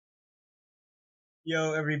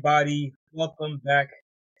Yo, everybody, welcome back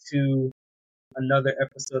to another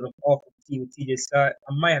episode of Off the Tee with TJ Scott.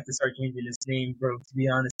 I might have to start changing this name, bro, to be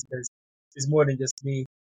honest, because it's more than just me.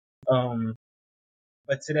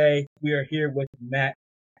 But today we are here with Matt,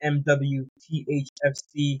 MWTHFC,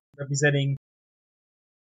 representing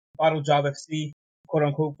Bottle Job FC, quote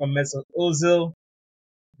unquote, from Mesut Ozil.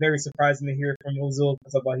 Very surprising to hear from Ozil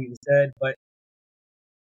because I thought he was dead, but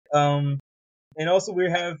and also we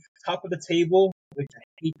have top of the table, which I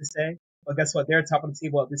hate to say, but guess what? They're top of the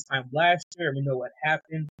table at this time last year. And we know what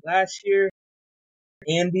happened last year.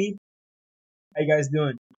 Andie, how you guys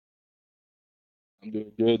doing? I'm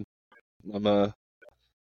doing good. I'm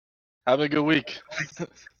having a good week.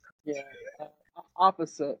 Yeah,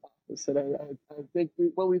 opposite. I think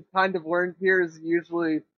what we've kind of learned here is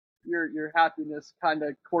usually your happiness kind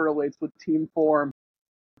of correlates with team form.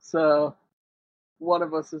 So one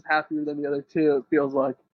of us is happier than the other two. It feels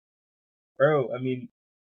like. Bro, I mean,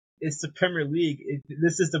 it's the Premier League.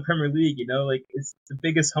 This is the Premier League, like it's the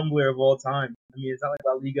biggest humbler of all time. I mean, it's not like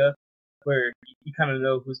La Liga where you kind of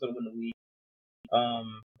know who's going to win the league.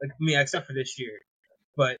 Like me, except for this year.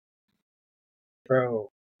 But, bro,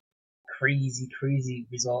 crazy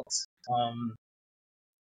results.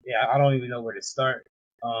 Yeah, I don't even know where to start.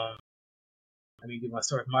 I mean, do you want to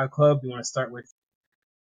start with my club? Do you want to start with?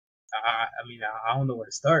 I don't know where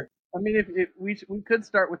to start. I mean, if we could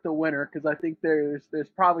start with the winner because I think there's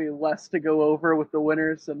probably less to go over with the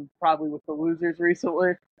winners and probably with the losers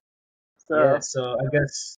recently. So Yeah,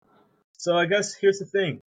 so I guess here's the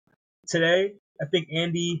thing. Today, I think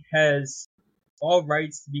Andie has all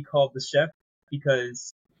rights to be called the chef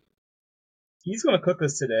because he's gonna cook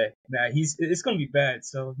us today. Nah, it's gonna be bad.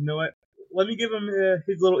 So you know what? Let me give him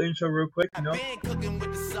his little intro real quick.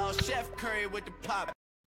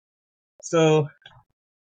 So,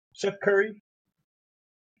 Chef Curry,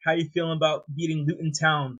 how you feeling about beating Luton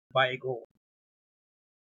Town by a goal?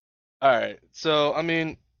 All right. So, I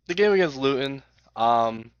mean, the game against Luton,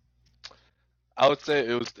 I would say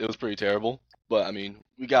it was pretty terrible. But I mean,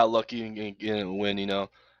 we got lucky in getting a win.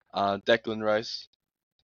 Declan Rice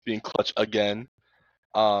being clutch again.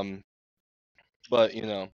 But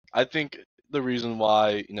I think the reason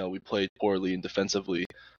why we played poorly and defensively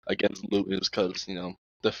against Luton is because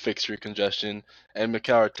the fixture congestion and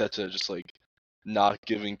Mikel Arteta just like not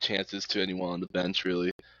giving chances to anyone on the bench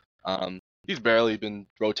really. He's barely been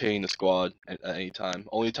rotating the squad at any time.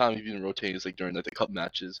 Only time he's been rotating is like during like the cup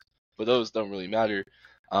matches, but those don't really matter.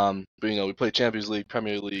 But we played Champions League,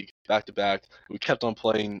 Premier League back to back. We kept on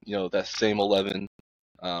playing that same 11.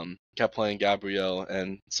 Kept playing Gabriel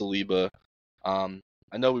and Saliba. I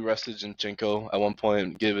know we rested Zinchenko at one point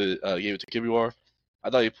and gave it to Kibior. I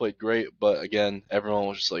thought he played great, but again, everyone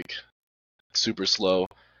was just like super slow.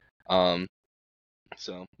 So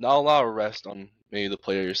not a lot of rest on many of the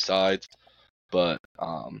players' sides, but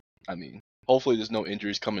I mean, hopefully there's no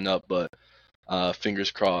injuries coming up, but fingers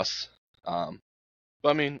crossed. But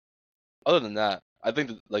I mean, other than that, I think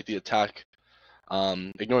that, like the attack,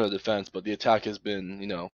 ignore the defense, but the attack has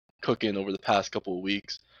been cooking over the past couple of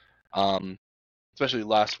weeks. Especially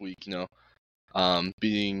last week,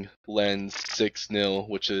 beating Lens 6-0,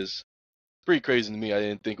 which is pretty crazy to me. I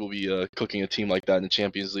didn't think we'll be cooking a team like that in the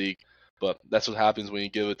Champions League, but that's what happens when you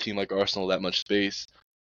give a team like Arsenal that much space.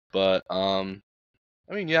 But I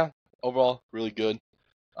mean, yeah, overall really good.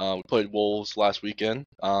 We played Wolves last weekend.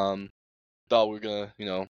 Thought we were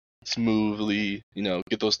gonna smoothly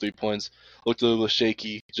get those 3 points. Looked a little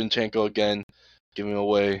shaky. Zinchenko again giving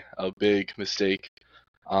away a big mistake,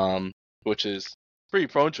 which is pretty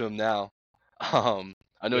prone to him now.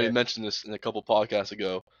 I know Yeah. you mentioned this in a couple podcasts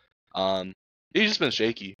ago. He's just been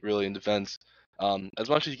shaky, really, in defense. As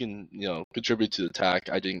much as he can, contribute to the attack,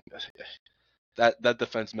 I think that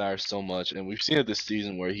defense matters so much, and we've seen it this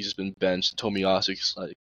season where he's just been benched. Tomiyasu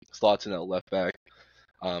like slots in at left back,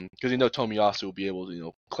 because Tomiyasu will be able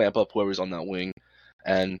to clamp up whoever's on that wing,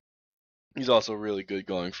 and he's also really good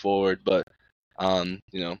going forward. But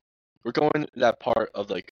we're going to that part of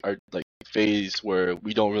like our like phase where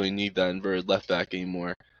we don't really need that inverted left back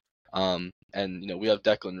anymore. And we have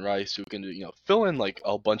Declan Rice who can fill in like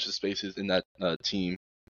a bunch of spaces in that team.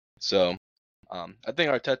 So I think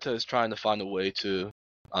Arteta is trying to find a way to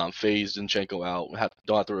phase Zinchenko out.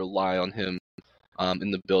 Don't have to rely on him in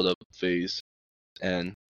the build-up phase.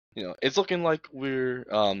 And it's looking like we're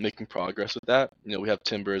making progress with that. We have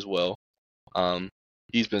Timber as well.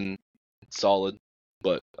 He's been solid,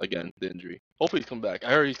 but again, the injury. Hopefully he's coming back.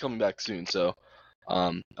 I heard he's coming back soon, so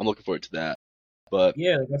I'm looking forward to that. But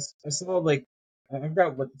Yeah, I saw like I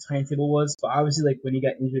forgot what the timetable was, but obviously like when he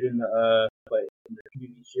got injured in the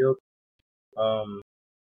Community Shield,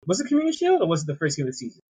 Was it Community Shield or was it the first game of the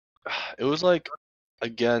season? It was like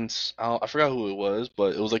against I forgot who it was,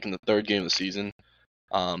 but it was like in the third game of the season.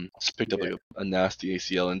 Just picked up like a nasty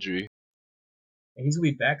ACL injury. And he's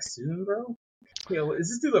gonna be back soon, bro. Yo, is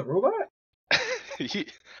this dude a robot?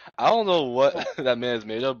 I don't know what that man's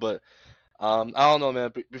made of, but I don't know,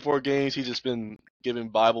 man. Before games, he's just been giving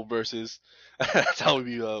Bible verses. That's how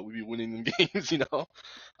we be winning the games, you know.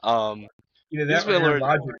 Either He's that or been Aaron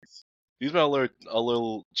Rodgers. He's been a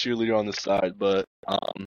little cheerleader on the side, but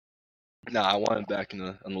nah, I want him back in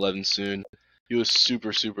the 11 soon. He was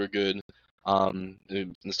super good. In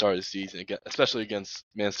the start of the season, especially against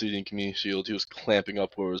Man City and Community Shield, he was clamping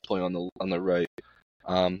up where he was playing on the right.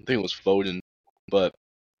 I think it was Foden, but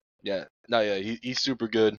yeah, he's super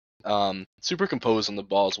good. Super composed on the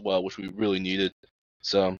ball as well, which we really needed.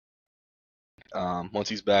 So, once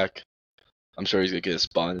he's back, I'm sure he's gonna get a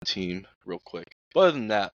spot in the team real quick. But other than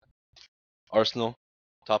that, Arsenal,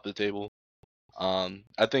 top of the table.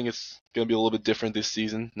 I think it's gonna be a little bit different this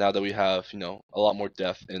season now that we have, a lot more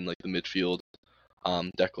depth in like the midfield.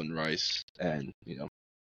 Declan Rice and,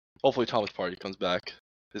 hopefully Thomas Partey comes back.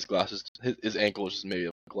 His ankle is just maybe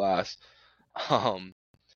a glass.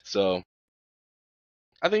 So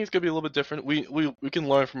I think it's gonna be a little bit different. We can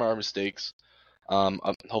learn from our mistakes.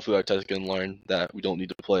 Hopefully Arteta can learn that we don't need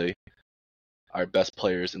to play our best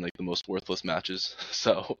players in like the most worthless matches.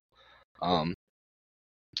 So,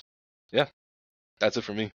 yeah, that's it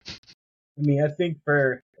for me. I think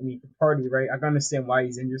for Partey, right? I can understand why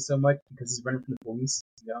he's injured so much because he's running from the police.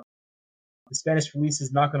 The Spanish police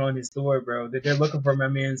is knocking on his door, bro. They're looking for my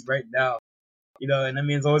man's right now. And that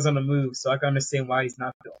man's always on the move, so I can understand why he's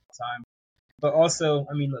not fit all the time. But also,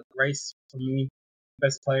 look, Rice for me,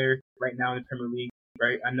 best player right now in the Premier League,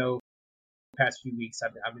 right? I know the past few weeks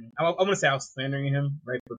I'm gonna say I was slandering him,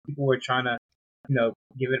 right? But people were trying to,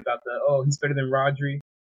 give it about he's better than Rodri.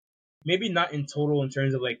 Maybe not in total in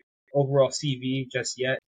terms of like overall CV just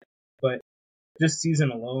yet, but this season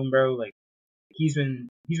alone, bro, like he's been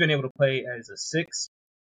able to play as a 6.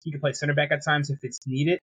 He can play center back at times if it's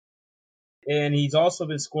needed. And he's also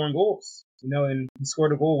been scoring goals, and he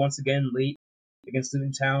scored a goal once again late against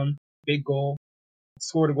Luton Town. Big goal.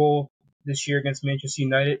 Scored a goal this year against Manchester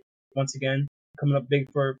United. Once again, coming up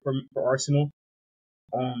big for Arsenal.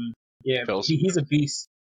 He's a beast.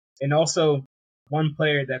 And also one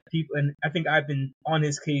player that people, and I think I've been on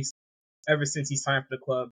his case ever since he signed for the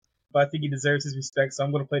club. But I think he deserves his respect, so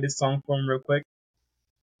I'm going to play this song for him real quick.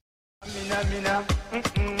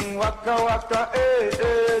 Waka waka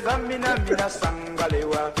zamina mina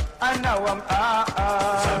sangalewa anawam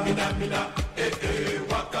zamina mina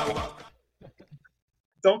waka waka.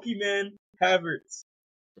 Donkey Man Havertz.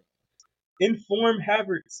 Inform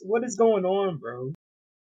Havertz. What is going on, bro?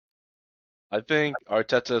 I think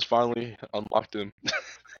Arteta has finally unlocked him.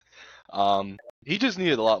 He just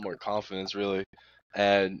needed a lot more confidence, really,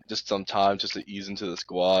 and just some time just to ease into the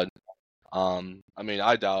squad.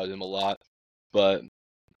 I doubted him a lot, but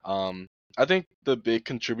I think the big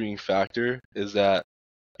contributing factor is that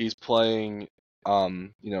he's playing,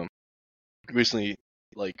 recently,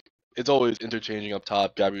 like, it's always interchanging up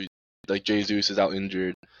top. Gabriel, like, Jesus is out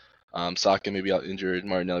injured. Saka maybe out injured.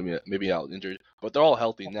 Martinelli maybe out injured. But they're all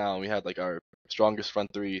healthy now. We had, like, our strongest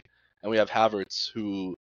front three. And we have Havertz,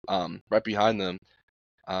 who, right behind them.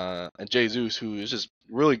 And Jesus, who is just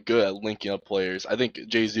really good at linking up players. I think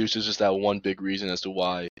Jesus is just that one big reason as to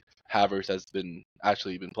why Havertz has been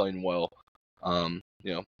playing well.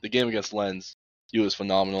 The game against Lens, he was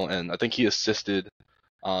phenomenal, and I think he assisted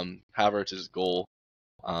Havertz's goal.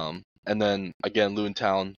 And then again, Luton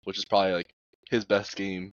Town, which is probably like his best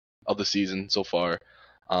game of the season so far.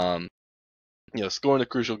 Scoring a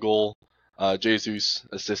crucial goal, Jesus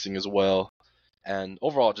assisting as well, and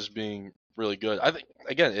overall just being really good. I think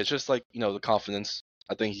again, it's just like the confidence.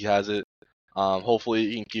 I think he has it. Hopefully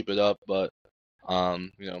he can keep it up, but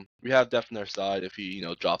we have depth on our side if he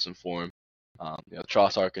drops in form.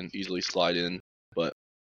 Trossard can easily slide in, but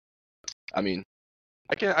I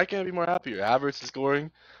can't be more happier. Havertz is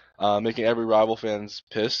scoring, making every rival fans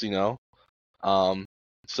pissed.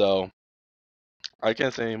 So I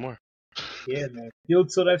can't say anymore. Yeah, man.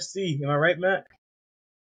 Field Tilt FC. Am I right, Matt?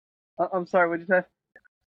 I'm sorry. What did you say?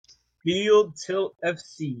 Field Tilt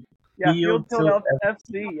FC. Yeah, Field Tilt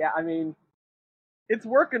FC. Yeah, it's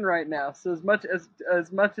working right now. So as much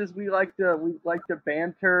as we like to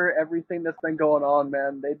banter everything that's been going on,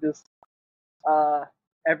 man, they just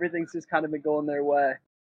everything's just kind of been going their way.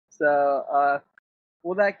 So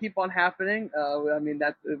will that keep on happening?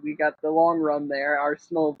 That we got the long run there.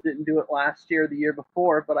 Arsenal didn't do it last year, the year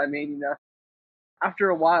before, but after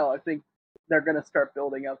a while, I think they're going to start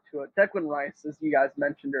building up to it. Declan Rice, as you guys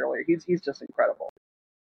mentioned earlier, he's just incredible.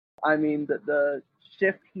 I mean, the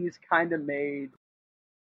shift he's kind of made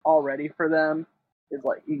already for them is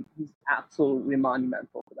like he's absolutely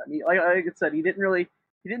monumental for them. Like I said, he didn't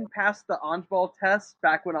pass the Angeball test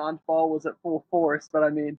back when Angeball was at full force, but I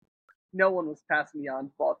mean, no one was passing the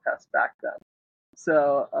Angeball test back then.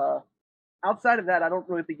 So outside of that, I don't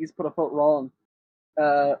really think he's put a foot wrong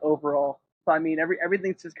overall. So I mean,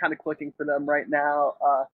 everything's just kind of clicking for them right now.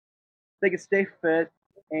 They can stay fit,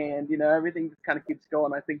 and everything just kind of keeps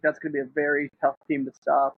going. I think that's going to be a very tough team to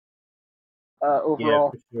stop overall. Yeah,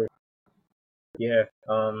 for sure. Yeah.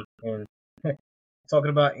 And talking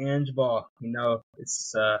about Ange Ball,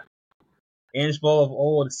 it's Ange Ball of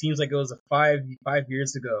old. It seems like it was 5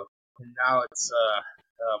 years ago, and now it's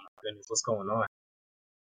oh my goodness, what's going on?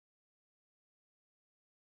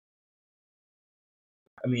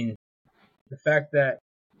 I mean, the fact that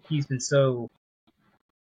he's been so,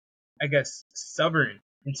 I guess, stubborn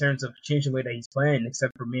in terms of changing the way that he's playing,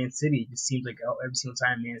 except for Man City. It just seems like every single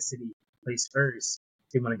time Man City plays Spurs,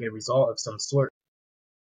 they want to get a result of some sort.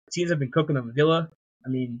 Teams have been cooking them. Villa, I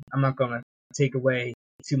mean, I'm not going to take away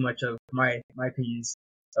too much of my opinions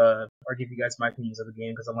or give you guys my opinions of the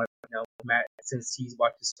game because I'm like, Matt, since he's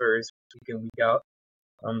watched the Spurs week in, week out,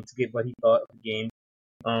 to get what he thought of the game.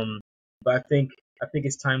 But I think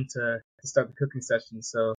it's time to start the cooking session.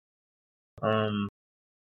 So, by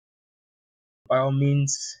all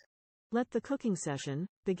means, let the cooking session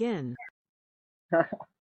begin.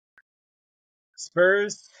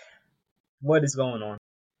 Spurs, what is going on?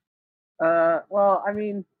 Well, I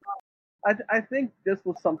mean, I think this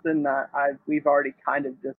was something that we've already kind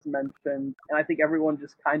of just mentioned, and I think everyone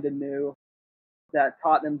just kind of knew that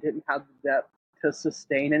Tottenham didn't have the depth to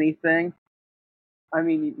sustain anything. I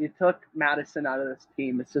mean, you took Maddison out of this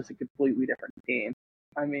team; it's just a completely different team.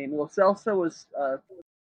 I mean, Lo Celso was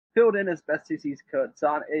filled in as best as he could,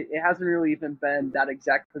 so it hasn't really even been that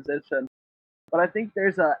exact position. But I think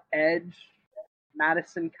there's a edge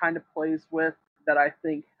Maddison kind of plays with that I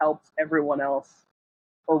think helps everyone else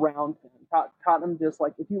around him. Tottenham just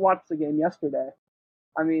like if you watched the game yesterday,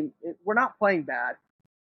 I mean, we're not playing bad.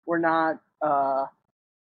 We're not.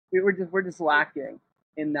 We're just lacking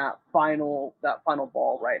in that final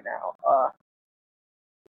ball right now.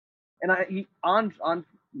 And Ange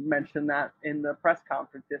mentioned that in the press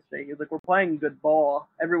conference yesterday. He was like, "We're playing good ball.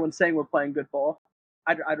 Everyone's saying we're playing good ball.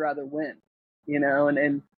 I'd rather win,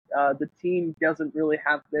 And the team doesn't really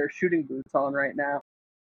have their shooting boots on right now.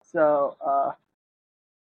 So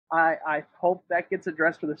I hope that gets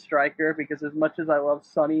addressed for the striker because as much as I love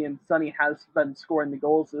Sonny, and Sonny has been scoring the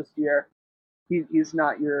goals this year, he's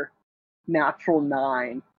not your natural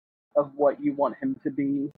 9 of what you want him to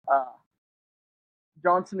be.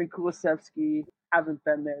 Johnson and Kulusevski haven't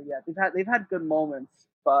been there yet. They've had good moments,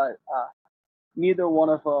 but neither one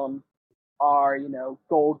of them are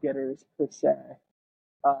goal getters per se.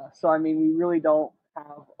 So I mean, we really don't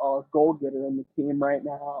have a goal getter in the team right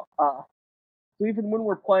now. So even when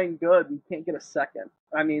we're playing good, we can't get a second.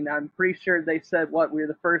 I mean, I'm pretty sure they said we're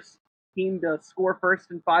the first team to score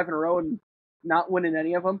first in 5 in a row and not winning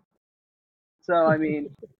any of them. So I mean,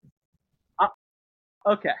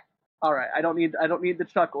 okay, all right. I don't need the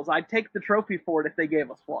chuckles. I'd take the trophy for it if they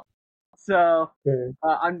gave us one. So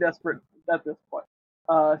I'm desperate at this point.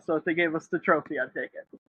 So if they gave us the trophy, I'd take it.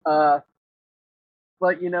 But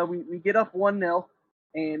we get up 1-0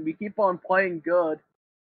 and we keep on playing good.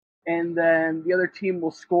 And then the other team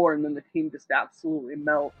will score, and then the team just absolutely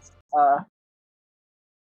melts. I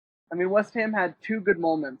mean, West Ham had 2 good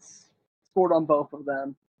moments, scored on both of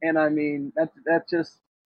them, and I mean that's just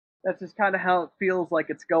kind of how it feels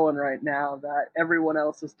like it's going right now. That everyone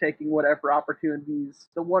else is taking whatever opportunities,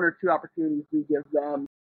 the 1 or 2 opportunities we give them,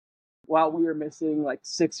 while we are missing like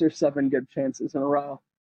 6 or 7 good chances in a row.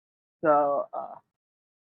 So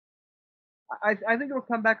I think it'll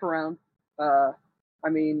come back around. I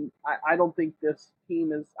mean, I don't think this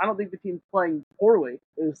team is. I don't think the team's playing poorly.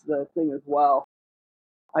 Is the thing as well.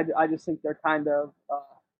 I just think they're kind of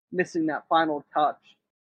missing that final touch,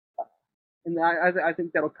 and I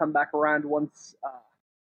think that'll come back around once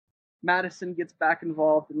Maddison gets back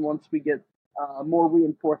involved and once we get more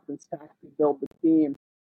reinforcements to actually build the team.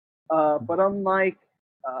 But unlike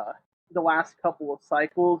the last couple of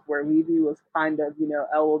cycles where Levy was kind of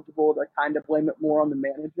eligible to kind of blame it more on the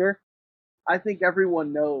manager. I think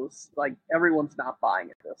everyone knows, everyone's not buying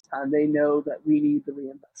it this time. They know that we need the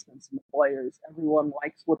reinvestments in the players. Everyone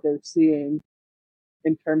likes what they're seeing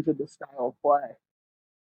in terms of the style of play.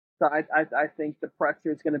 So I think the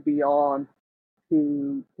pressure is going to be on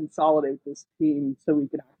to consolidate this team so we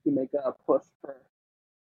can actually make a push for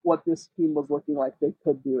what this team was looking like they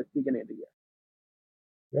could do at the beginning of the year.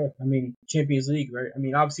 Yeah, I mean Champions League, right? I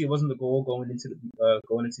mean, obviously it wasn't the goal going into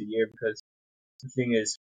the year because the thing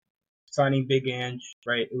is signing Big Ange,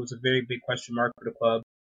 right? It was a very big question mark for the club.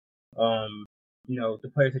 The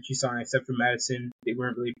players that you signed, except for Madison, they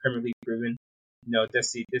weren't really Premier League proven.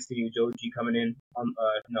 Destiny Udogie coming in,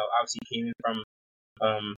 obviously came in from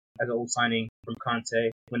as an old signing from Conte,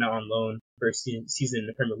 went out on loan first season in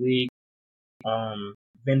the Premier League.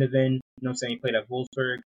 Van de Ven, he played at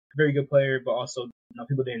Wolfsburg, very good player, but also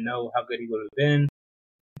people didn't know how good he would have been.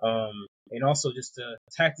 And also just the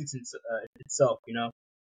tactics itself,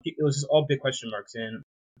 it was just all big question marks. And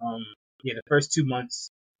the first 2 months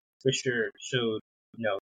for sure showed,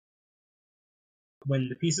 when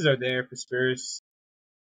the pieces are there for Spurs,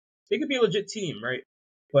 they could be a legit team, right?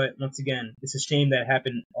 But once again, it's a shame that it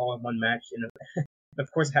happened all in one match, and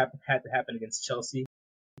of course it had to happen against Chelsea,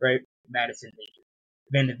 right? Madison injured,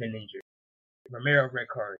 Van de Ven injured, Romero red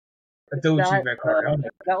card, Udogie red card.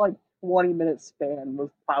 That like 20-minute span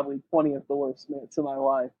was probably 20 of the worst minutes of my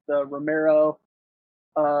life. The Romero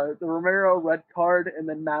red card, and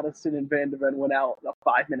then Madison and Van de Ven went out in a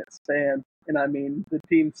 5-minute span. And I mean, the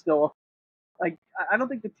team still, like, I don't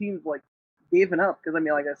think the team's like given up, because I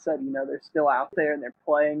mean, like I said, they're still out there and they're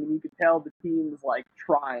playing, and you could tell the team's like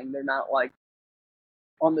trying. They're not like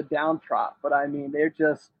on the downtrot, but I mean, they're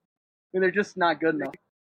just not good enough.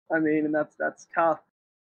 I mean, and that's tough.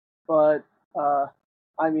 But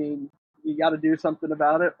I mean, you got to do something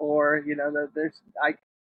about it, or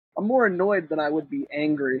I'm more annoyed than I would be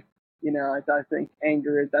angry. I think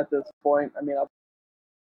anger is at this point. I mean,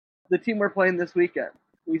 the team we're playing this weekend,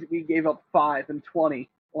 we gave up 5 and 20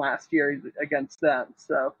 last year against them.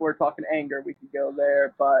 So if we're talking anger, we could go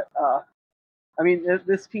there. But I mean,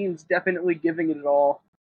 this team's definitely giving it all.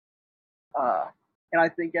 And I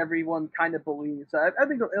think everyone kind of believes. I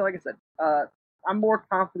think, like I said, I'm more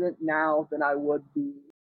confident now than I would be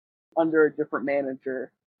under a different manager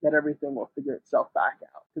that everything will figure itself back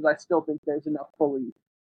out. Because I still think there's enough belief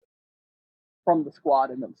from the squad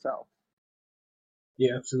in themselves.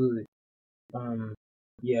 Yeah, absolutely. I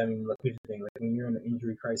mean, look, here's the thing. Like, when you're in an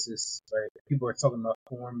injury crisis, right, people are talking about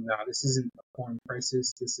form. Now, this isn't a form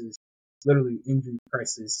crisis. This is literally injury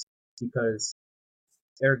crisis, because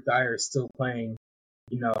Eric Dyer is still playing,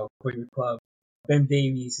 for your club. Ben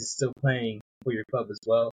Davies is still playing for your club as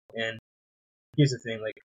well. And here's the thing,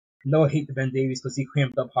 like, no hate to Ben Davies because he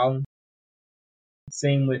cramped up Holland.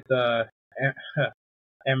 Same with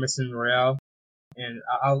Emerson Royale. And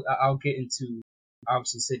I'll get into,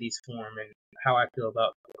 obviously, City's form and how I feel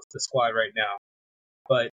about the squad right now.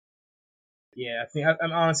 But yeah, I think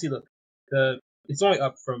I'm honestly, look, it's only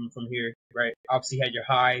up from here, right? Obviously, you had your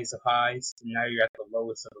highs of highs, and now you're at the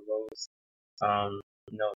lowest of the lows.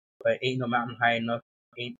 But ain't no mountain high enough,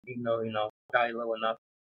 ain't no valley low enough.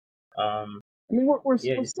 I mean, we're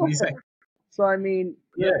still there. So I mean,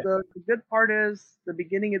 the good part is the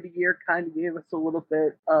beginning of the year kind of gave us a little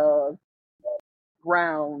bit of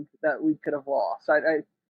ground that we could have lost. I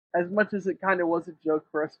as much as it kind of was a joke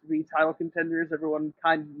for us to be title contenders, everyone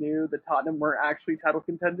kind of knew that Tottenham were actually title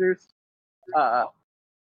contenders. So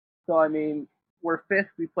I mean, we're 5th.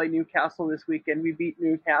 We play Newcastle this weekend. We beat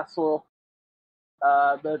Newcastle.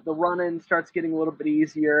 The run-in starts getting a little bit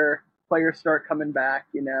easier. Players start coming back.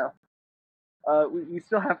 We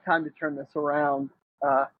still have time to turn this around.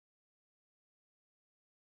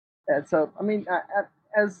 And so, I mean,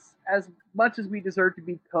 as much as we deserve to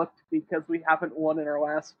be cooked because we haven't won in our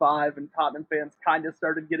last 5, and Tottenham fans kind of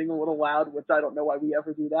started getting a little loud, which I don't know why we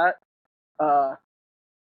ever do that.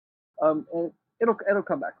 And it'll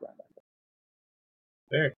come back around.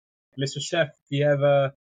 Fair, Mr. Chef. Do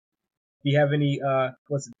you have any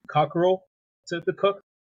cockerel to cook?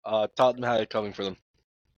 Tottenham had it coming for them.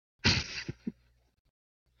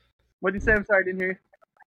 What did you say? I'm sorry, I didn't hear you.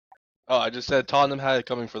 Oh, I just said Tottenham had it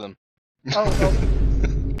coming for them.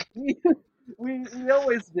 We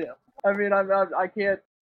always do. I mean, I can't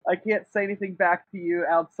say anything back to you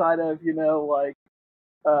outside of you're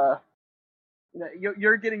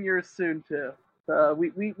getting yours soon too.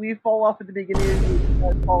 We fall off at the beginning,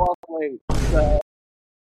 we fall off late. So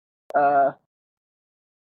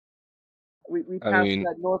we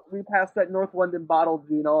passed that North London bottle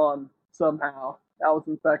gene on somehow. That was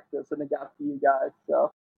infectious, and it got to you guys.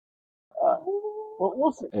 So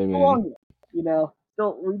we'll see. How long,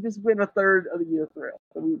 Still, we just win a third of the year through.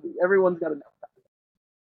 So everyone's got enough time.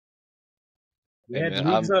 Yeah, the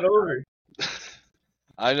league's not over.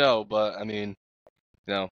 I know, but I mean,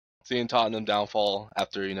 seeing Tottenham downfall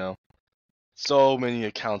after, so many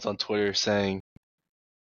accounts on Twitter saying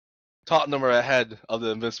Tottenham are ahead of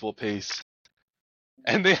the invincible pace.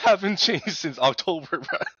 and they haven't changed since October,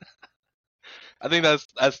 bro. I think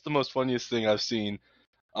that's the most funniest thing I've seen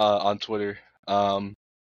on Twitter. Again,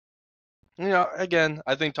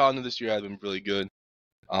 I think Tottenham this year has been really good.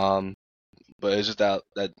 But it's just that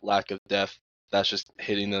lack of depth that's just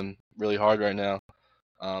hitting them really hard right now.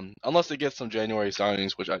 Unless they get some January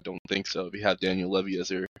signings, which I don't think so. If you have Daniel Levy as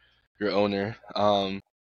your owner,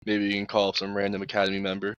 maybe you can call up some random academy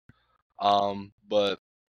member. But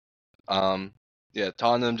yeah,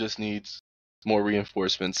 Tottenham just needs more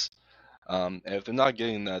reinforcements. And if they're not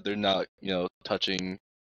getting that, they're not, touching,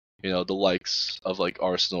 the likes of like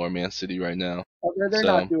Arsenal or Man City right now. Well, they're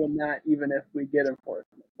not doing that even if we get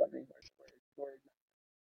enforcement. I mean,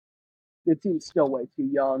 the team's still way too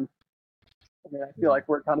young. I mean, I feel like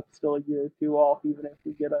we're kind of still a year or two off, even if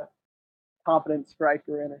we get a competent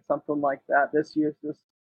striker in or something like that. This year's just,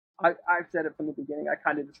 I've said it from the beginning, I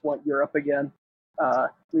kind of just want Europe again.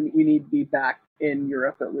 We need to be back in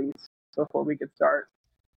Europe at least before we could start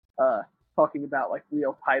talking about like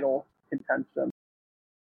real title contention.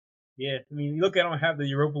 Yeah, I mean, look, I don't have the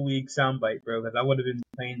Europa League soundbite, bro, because I would have been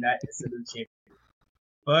playing that instead of the Champions.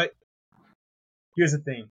 But here's the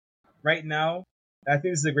thing. Right now, I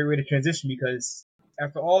think this is a great way to transition because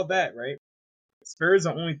after all that, right, Spurs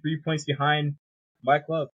are only 3 points behind my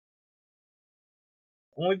club.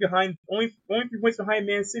 Only 3 points behind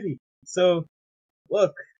Man City. So,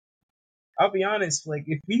 look, I'll be honest, like,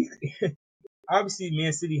 if we, obviously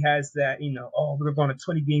Man City has that, we're going on a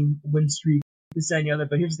 20-game win streak, this and the other,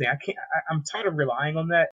 but here's the thing, I'm tired of relying on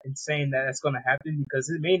that and saying that that's going to happen because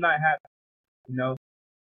it may not happen,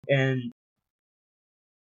 and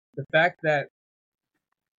the fact that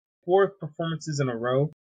 4 performances in a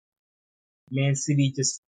row, Man City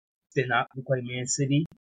just did not look like Man City.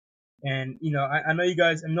 And, I know you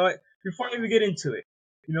guys, before I even get into it,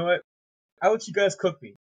 you know what? I'll let you guys cook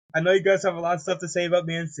me. I know you guys have a lot of stuff to say about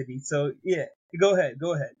Man City, so yeah, go ahead.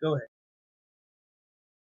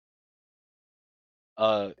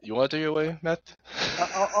 You want to take it away, Matt?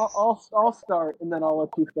 I'll start and then I'll let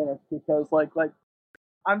you finish because like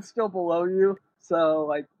I'm still below you, so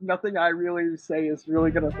like nothing I really say is really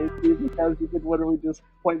gonna hurt you because you could literally just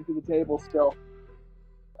point to the table still.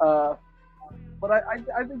 But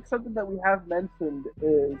I think something that we have mentioned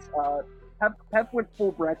is Pep went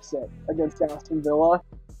full Brexit against Aston Villa,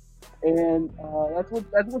 and that's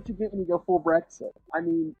what you get when you go full Brexit. I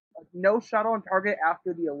mean, no shot on target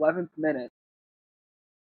after the 11th minute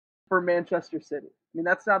for Manchester City. I mean,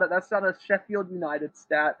 that's not a Sheffield United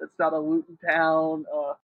stat. That's not a Luton Town.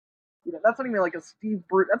 That's not even like a Steve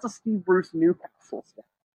Bruce. That's a Steve Bruce Newcastle stat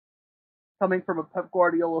coming from a Pep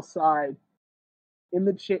Guardiola side in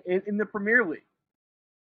the Premier League.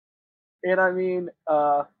 And I mean,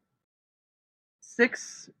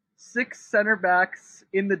 six center backs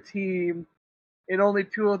in the team, and only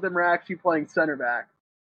 2 of them are actually playing center back.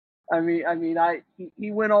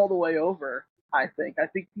 He went all the way over. I think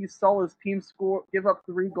he saw his team give up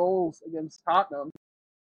 3 goals against Tottenham.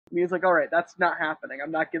 And he was like, all right, that's not happening.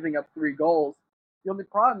 I'm not giving up 3 goals. The only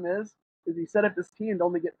problem is he set up his team to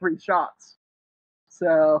only get 3 shots.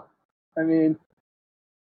 So, I mean,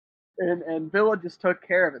 and Villa just took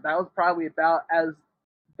care of it. That was probably about as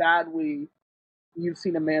badly you've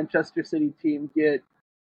seen a Manchester City team get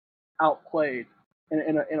outplayed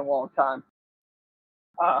in a long time.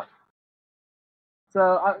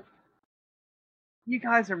 You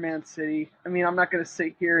guys are Man City. I mean, I'm not going to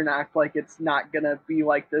sit here and act like it's not going to be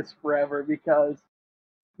like this forever because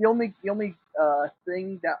the only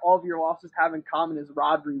thing that all of your losses have in common is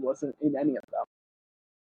Rodri wasn't in any of them.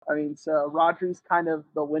 I mean, so Rodri's kind of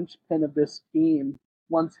the linchpin of this team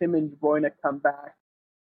once him and De Bruyne come back.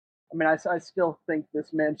 I mean, I still think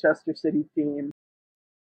this Manchester City team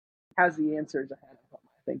has the answers ahead of them.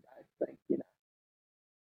 I think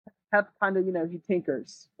Pep kind of, he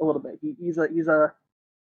tinkers a little bit. He's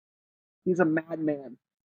a madman.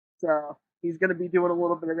 So he's going to be doing a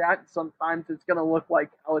little bit of that. Sometimes it's going to look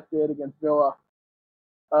like how it did against Villa.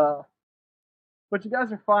 But you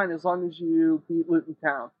guys are fine as long as you beat Luton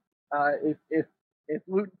Town. If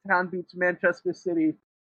Luton Town beats Manchester City,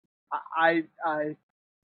 I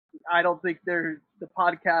don't think they're the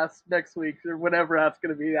podcast next week or whatever that's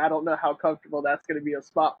going to be. I don't know how comfortable that's going to be a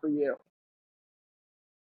spot for you.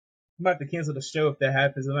 I'm about to cancel the show if that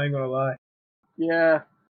happens. I'm not even gonna lie. Yeah.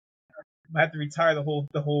 I have to retire the whole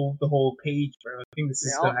page, bro. I think this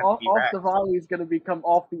is gonna have to be Off the volley is gonna become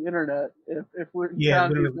off the internet if Luton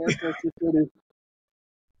Town beats Manchester City.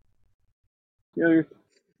 You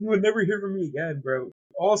would never hear from me again, bro.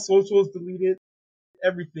 All socials deleted.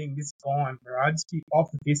 Everything is gone, bro. I just be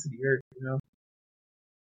off the face of the earth,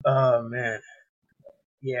 Oh man.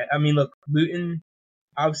 Yeah, I mean, look, Luton.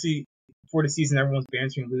 obviously before the season, everyone's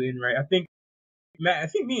bantering Luton, right? I think Matt, I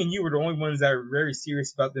think me and you were the only ones that were very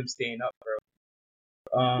serious about them staying up, bro.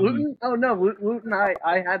 Luton? Oh no, Luton.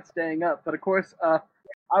 I had staying up, but of course,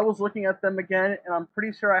 I was looking at them again, and I'm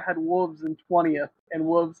pretty sure I had Wolves in 20th, and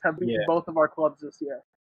Wolves have beaten Yeah. both of our clubs this year.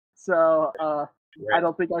 So I Right.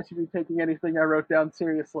 don't think I should be taking anything I wrote down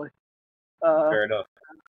seriously. Fair enough.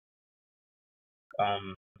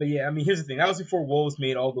 But yeah, I mean, here's the thing. That was before Wolves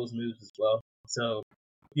made all those moves as well. So,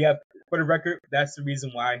 yeah, for the record, that's the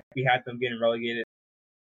reason why we had them getting relegated.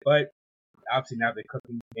 But obviously now they're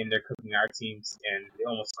cooking, and they're cooking our teams, and they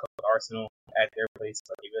almost cooked Arsenal at their place,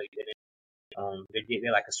 but they really didn't. They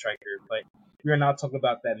like a striker, but we're not talking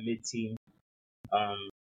about that mid team.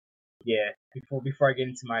 Yeah. Before I get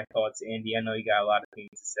into my thoughts, Andy, I know you got a lot of things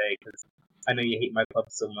to say because I know you hate my club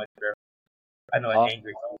so much, bro. I know I'm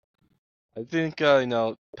angry. I think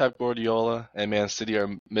Pep Guardiola and Man City are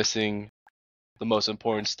missing the most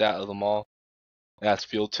important stat of them all. And that's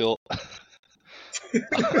field tilt.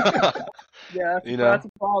 Yeah, that's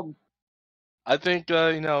a problem. I think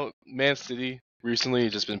Man City recently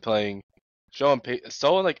has just been playing so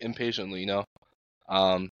impatiently.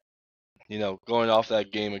 Going off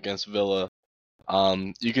that game against Villa,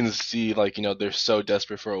 you can see they're so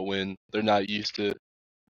desperate for a win. They're not used to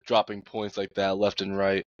dropping points like that left and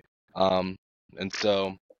right. And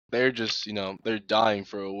so they're just, they're dying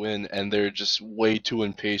for a win, and they're just way too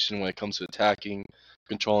impatient when it comes to attacking,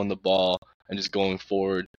 controlling the ball, and just going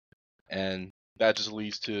forward. And that just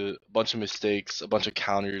leads to a bunch of mistakes, a bunch of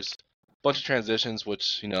counters, a bunch of transitions,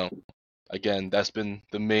 which, again, that's been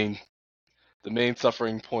the main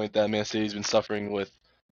suffering point that Man City's been suffering with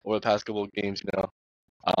over the past couple of games, that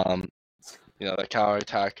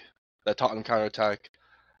counterattack, that Tottenham counterattack,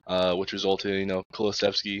 which resulted in,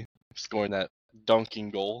 Kulusevski scoring that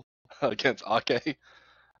dunking goal against Ake.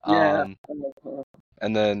 Yeah.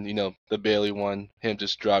 And then, the Bailey one, him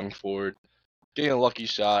just driving forward, getting a lucky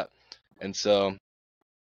shot. And so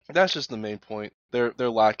that's just the main point. They're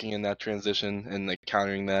lacking in that transition and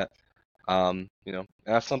countering that. And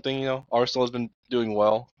that's something, Arsenal has been doing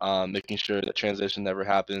well, making sure that transition never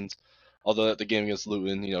happens. Although at the game against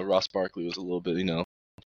Luton, Ross Barkley was a little bit,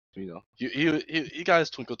 he got his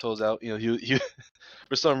twinkle toes out. He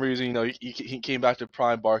for some reason, he came back to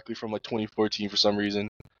prime Barkley from 2014 for some reason.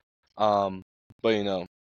 But the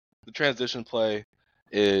transition play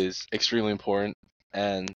is extremely important,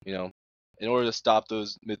 and in order to stop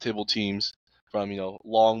those mid-table teams from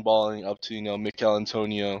long balling up to Mikel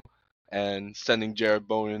Antonio and sending Jared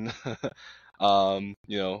Bowen in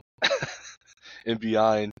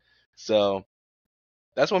behind. So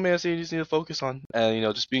that's what Man City just need to focus on,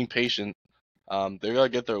 and just being patient. They're gonna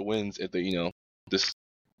get their wins if they just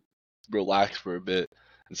relax for a bit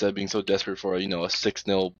instead of being so desperate for a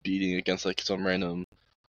 6-0 beating against some random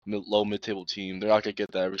low mid-table team. They're not gonna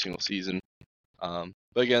get that every single season.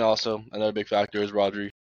 But again, also another big factor is Rodri.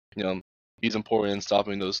 He's important in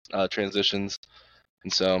stopping those transitions,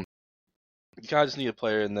 and so you kind of just need a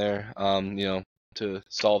player in there, to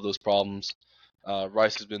solve those problems.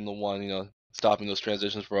 Rice has been the one, stopping those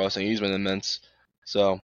transitions for us, and he's been immense.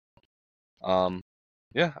 So,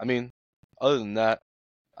 yeah, I mean, other than that,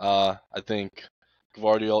 I think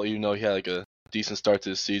Guardiola, even though he had a decent start to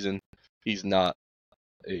the season, he's not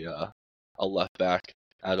a left back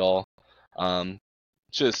at all.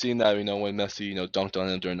 Should have seen that, when Messi, dunked on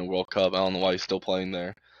him during the World Cup. I don't know why he's still playing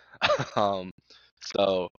there.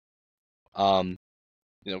 So,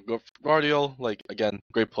 Guardiola, again,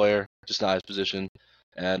 great player, just not his position.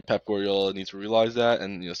 And Pep Guardiola needs to realize that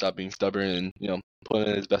and, stop being stubborn and, put him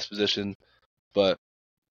in his best position. But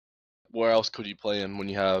where else could you play him when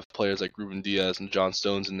you have players like Ruben Diaz and John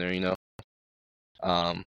Stones in there?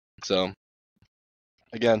 So,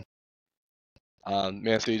 again,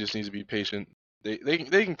 Man City just needs to be patient. They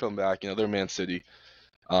can come back. They're Man City.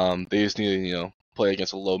 They just need to play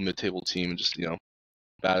against a low mid-table team and just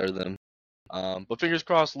batter them. But fingers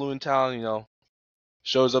crossed, Luton Town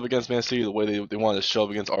shows up against Man City the way they wanted to show up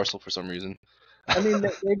against Arsenal for some reason. I mean,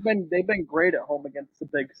 they've been great at home against the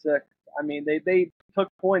Big Six. I mean, they took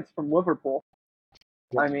points from Liverpool.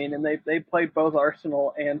 I mean, and they played both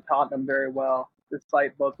Arsenal and Tottenham very well,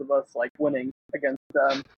 despite both of us winning against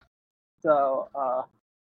them. So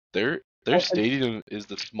their stadium is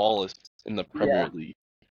the smallest in the Premier League,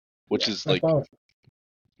 which is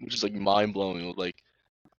mind blowing.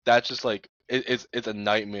 That's just it's a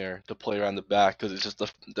nightmare to play around the back because it's just the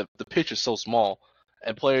pitch is so small,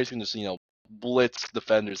 and players can just blitz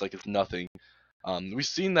defenders like it's nothing. We've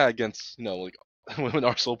seen that against when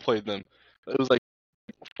Arsenal played them. It was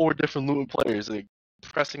 4 different Luton players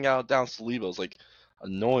pressing out down Saliba. It was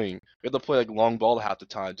annoying. We had to play like long ball half the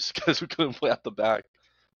time just because we couldn't play at the back.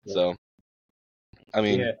 Yeah. So, I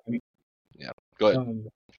mean, Yeah. yeah. Go ahead.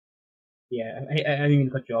 Yeah. I didn't even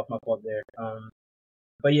cut you off. My fault there.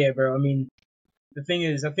 But yeah, bro. I mean, the thing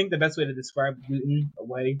is, I think the best way to describe Luton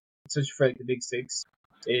away, especially for like the Big Six,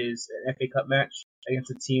 is an FA Cup match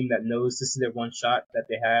against a team that knows this is their one shot that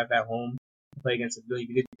they have at home to play against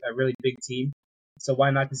a really big team. So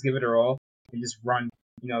why not just give it a all and just run?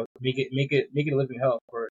 Make it a living hell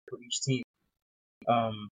for each team.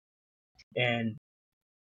 And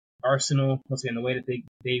Arsenal, once again, the way that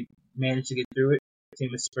they managed to get through it,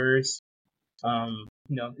 same as Spurs.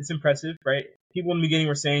 It's impressive, right? People in the beginning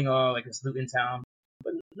were saying, "Oh, like it's Luton Town,"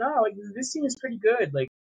 but no, like this team is pretty good. Like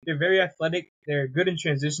they're very athletic. They're good in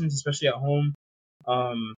transitions, especially at home.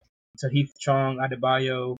 Tahith Chong,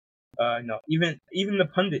 Adebayo, even the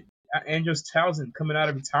pundit Andros Townsend coming out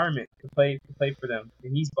of retirement to play for them,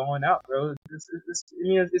 and he's balling out, bro. It's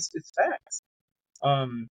facts.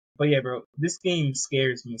 But yeah, bro, this game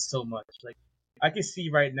scares me so much. Like I can see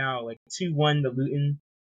right now, like 2-1 to Luton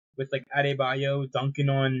with like Adebayo dunking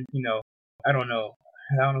on, I don't know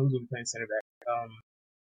who's gonna be playing center back.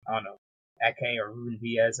 I don't know, Ake or Ruben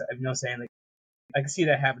Diaz. You know what I'm saying? Like I can see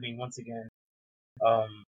that happening once again.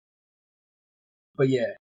 But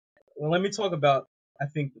yeah, well, let me talk about I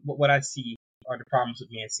think what I see are the problems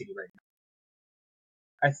with Man City right now.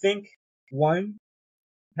 I think one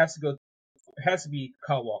has to be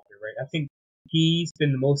Kyle Walker, right? I think he's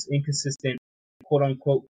been the most inconsistent, quote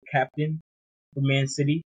unquote, captain for Man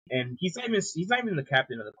City, and he's not even the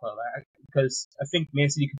captain of the club because I think Man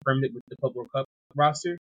City confirmed it with the Club World Cup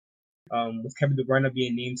roster, with Kevin De Bruyne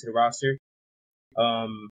being named to the roster.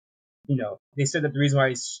 They said that the reason why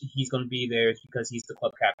he's going to be there is because he's the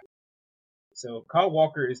club captain. So Kyle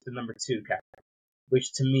Walker is the number 2 captain,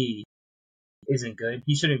 which to me isn't good.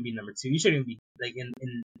 He shouldn't be number 2. He shouldn't be like in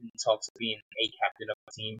talks of being a captain of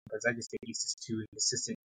a team because I just think he's just too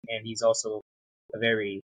inconsistent, and he's also a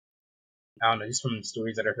very, I don't know, just from the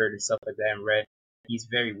stories that I heard and stuff like that and read, he's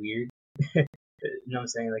very weird. You know what I'm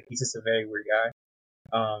saying? Like he's just a very weird guy.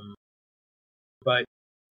 But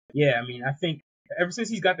yeah, I mean, I think ever since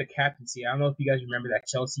he's got the captaincy, I don't know if you guys remember that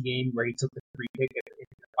Chelsea game where he took the free kick in the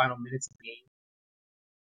final minutes of the game.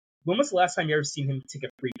 When was the last time you ever seen him take a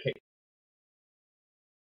free kick?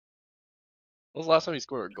 When was the last time he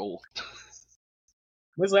scored a goal?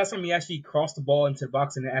 When was the last time he actually crossed the ball into the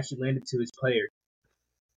box and it actually landed to his player?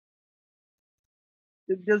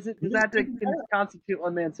 Does that constitute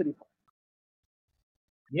a Man City?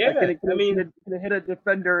 Yeah, can it hit a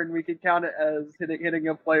defender and we can count it as hitting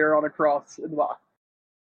a player on a cross in the box?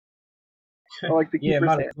 Or like the keeper's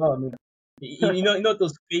might hand. as well. I mean, you know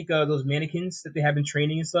those fake those mannequins that they have in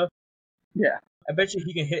training and stuff. Yeah, I bet you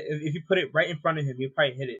he can hit if you put it right in front of him. He'll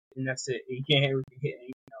probably hit it, and that's it. He can't hit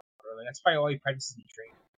anything else, bro. Like, that's probably all he practices in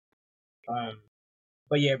training.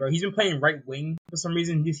 But yeah, bro, he's been playing right wing for some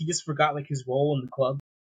reason. He just forgot like his role in the club.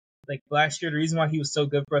 Like last year, the reason why he was so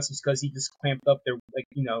good for us was because he just clamped up there, like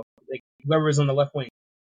whoever was on the left wing,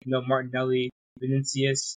 Martinelli,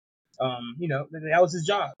 Vinicius, that was his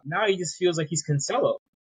job. Now he just feels like he's Cancelo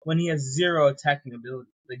when he has zero attacking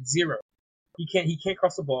ability, like zero. He can't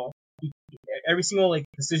cross the ball. Every single like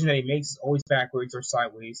decision that he makes is always backwards or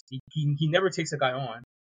sideways. He never takes a guy on.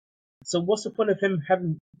 So what's the point of him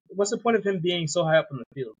being so high up on the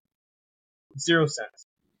field? 0 sense.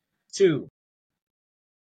 2,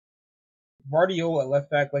 Guardiola at left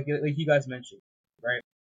back, like you guys mentioned, right?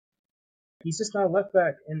 He's just not a left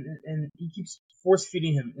back, and he keeps force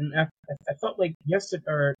feeding him. And I felt like yesterday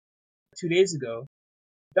or 2 days ago,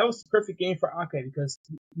 that was the perfect game for Ake because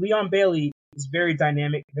Leon Bailey is very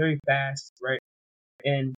dynamic, very fast, right?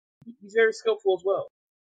 And he's very skillful as well,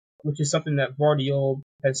 which is something that Guardiola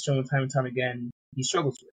has shown time and time again he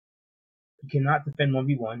struggles with. He cannot defend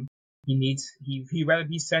 1v1. He'd rather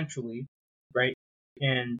be centrally, right?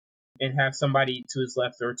 And have somebody to his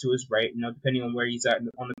left or to his right, depending on where he's at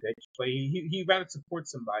on the pitch. But he'd rather support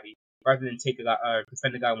somebody rather than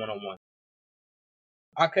defend a guy one-on-one.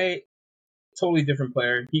 Ake, totally different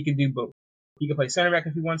player. He can do both. He can play center back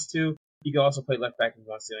if he wants to. He can also play left back if he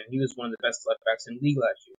wants to. And he was one of the best left backs in the league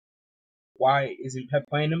last year. Why isn't Pep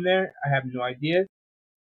playing him there? I have no idea.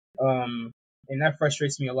 And that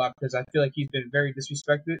frustrates me a lot because I feel like he's been very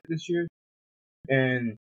disrespected this year.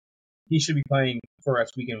 And he should be playing for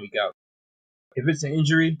us week in, week out. If it's an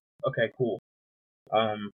injury, okay, cool.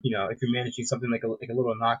 If you're managing something like a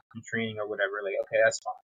little knock from training or whatever, like, okay, that's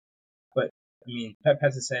fine. But, I mean, Pep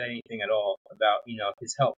hasn't said anything at all about,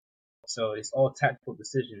 his health. So it's all tactical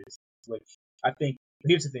decisions, which I think,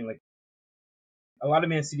 here's the thing, like, a lot of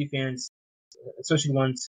Man City fans, especially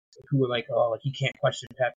ones who were like, oh, like, you can't question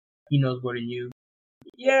Pep. He knows more than you.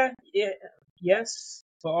 Yeah, yes.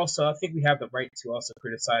 But also, I think we have the right to also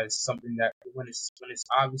criticize something that when it's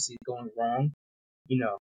obviously going wrong,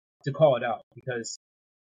 to call it out, because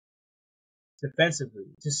defensively,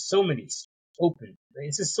 just so many open.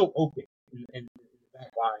 It's just so open in the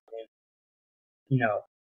back line,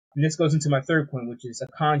 and this goes into my third point, which is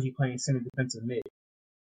Akanji playing center defensive mid.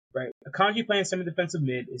 Right, Akanji playing center defensive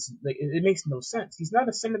mid is like it makes no sense. He's not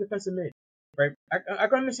a center defensive mid, right? I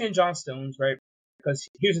can understand John Stones, right? Because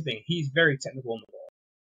here's the thing, he's very technical in the ball,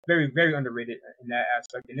 very very underrated in that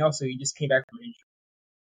aspect, and also he just came back from injury.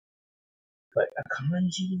 But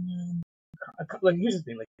Akanji, man, like here's the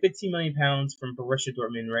thing, like 15 million pounds from Borussia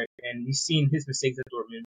Dortmund, right? And he's seen his mistakes at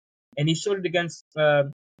Dortmund, and he showed it against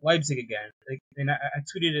Leipzig again. Like, and I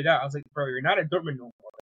tweeted it out. I was like, bro, you're not at Dortmund no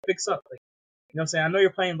more. Like, fix up, like. You know what I'm saying? I know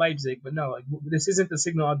you're playing Leipzig, but no, like, this isn't the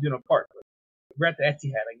Signal Iduna Park. Like, we're at the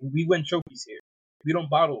Etihad. Like, we win trophies here. We don't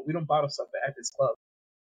bottle stuff at this club.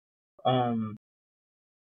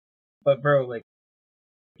 But bro, like,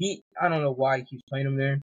 I don't know why he keeps playing him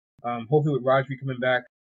there. Hopefully with Rodri coming back,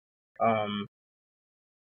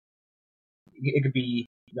 it could be,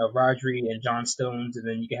 Rodri and John Stones, and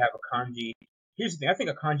then you can have Akanji. Here's the thing, I think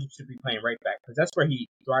Akanji should be playing right back, because that's where he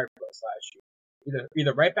thrived for us last year.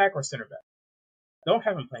 Either right back or center back. Don't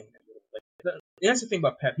have him playing in the middle. Like, that's the thing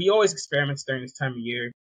about Pep. He always experiments during this time of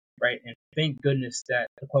year, right? And thank goodness that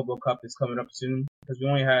the Club World Cup is coming up soon, because we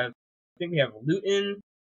only have, I think we have Luton,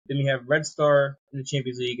 then we have Red Star in the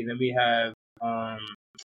Champions League, and then we have, man,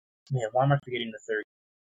 why am I forgetting the third?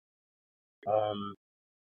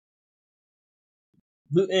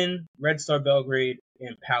 Luton, Red Star Belgrade,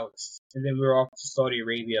 and Palace, and then we're off to Saudi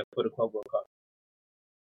Arabia for the Club World Cup.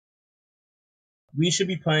 We should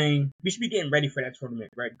be getting ready for that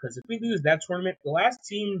tournament, right? Because if we lose that tournament, the last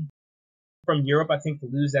team from Europe, I think, to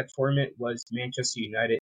lose that tournament was Manchester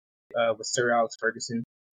United, with Sir Alex Ferguson.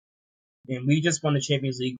 And we just won the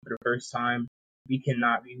Champions League for the first time. We can't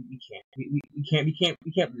lose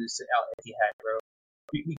to Al Etihad, bro.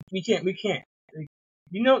 We can't. Like,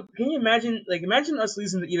 can you imagine us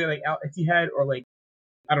losing to either like Al Etihad or like,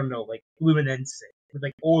 I don't know, like Fluminense with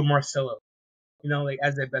like old Marcelo. Like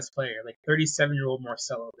as their best player, like 37-year-old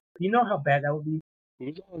Marcelo. You know how bad that would be?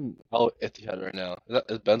 Who's on Al Etihad right now?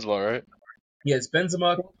 Is Benzema, right? Yeah, it's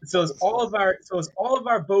Benzema. So it's all of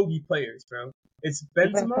our bogey players, bro. It's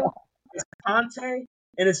Benzema, it's Conte,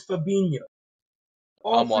 and it's Fabinho.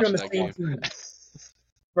 All I'm three on watching the that same game. team,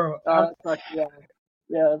 bro.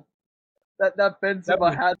 Yeah. That That Benzema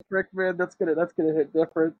was, hat trick, man. That's gonna hit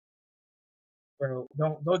different. bro.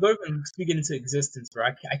 Don't even speak it into existence, bro.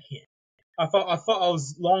 I can't. I thought I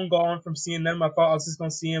was long gone from seeing them. I thought I was just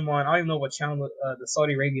gonna see him on, I don't even know what channel the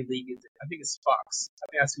Saudi Arabian League is. I think it's Fox. I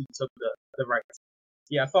think that's who took the rights.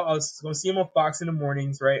 Yeah, I thought I was gonna see him on Fox in the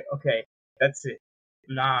mornings, right? Okay, that's it.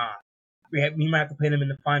 Nah, we might have to play them in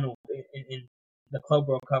the final in the Club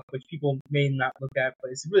World Cup, which people may not look at,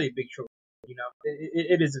 but it's really a big trophy.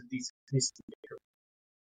 It is a decent big trophy.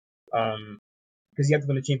 Because you have to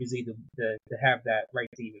go to the Champions League to have that right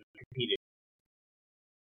to even compete it.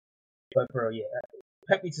 But bro, yeah,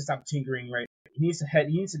 Pep needs to stop tinkering, right? He needs to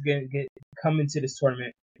come into this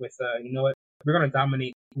tournament with, you know what, we're gonna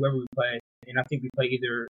dominate whoever we play, and I think we play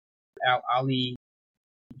either Al Ali,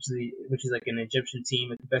 which is like an Egyptian team,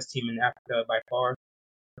 like the best team in Africa by far,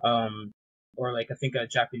 or like I think a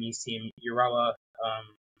Japanese team, Urawa,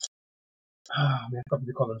 man, I forgot what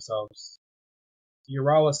they call themselves,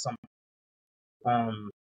 Urawa something.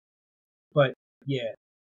 But yeah,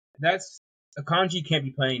 that's Akanji can't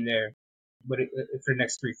be playing there, but for the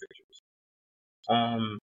next three fixtures.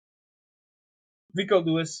 Rico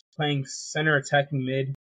Lewis playing center attacking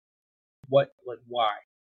mid. Why?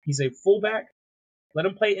 He's a fullback. Let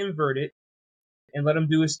him play inverted and let him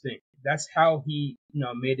do his thing. That's how he,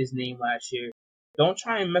 made his name last year. Don't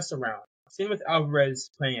try and mess around. Same with Alvarez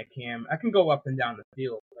playing at cam. I can go up and down the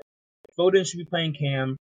field. Like, Foden should be playing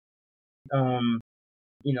cam.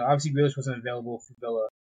 Obviously Grealish wasn't available for Villa,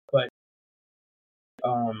 but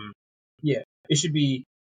yeah, it should be.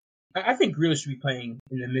 I think Grealish should be playing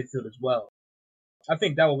in the midfield as well. I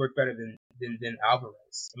think that will work better than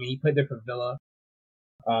Alvarez. I mean, he played there for Villa.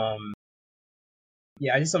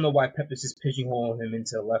 Yeah, I just don't know why Pep is just pigeonholing him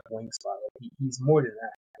into a left wing spot. Like, he's more than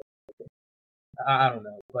that. I don't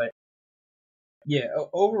know, but yeah,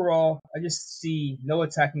 overall, I just see no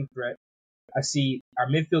attacking threat. I see our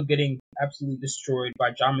midfield getting absolutely destroyed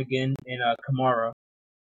by John McGinn and Kamara.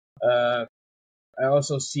 I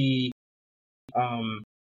also see, Holland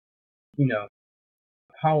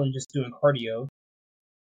just doing cardio.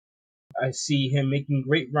 I see him making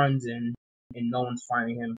great runs in, and no one's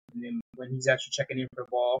finding him. And then when he's actually checking in for the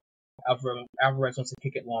ball, Alvarez wants to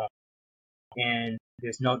kick it long, and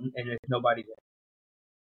there's nobody there.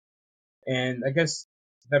 And I guess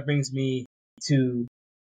that brings me to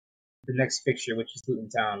the next fixture, which is Luton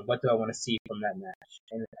Town. What do I want to see from that match?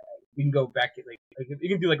 And we can go back at you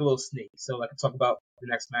can do like a little sneak. So I can talk about the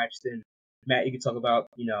next match. Then Matt, you can talk about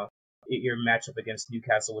your matchup against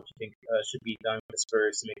Newcastle, what you think should be done with the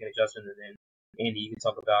Spurs to make an adjustment, and then Andy, you can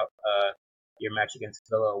talk about your match against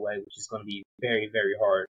Villa away, which is going to be very, very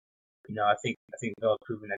hard. I think Villa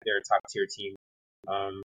proven that they're a top tier team.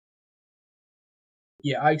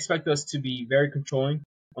 I expect us to be very controlling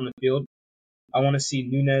on the field. I want to see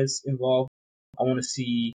Nunez involved. I want to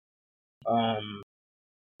see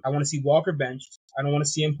Walker benched. I don't want to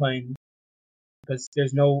see him playing because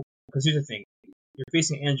here's the thing. You're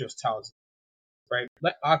facing Andros Townsend, right?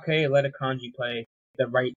 Let Akanji play the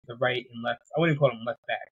right and left. I wouldn't call him left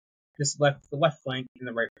back. Just the left flank and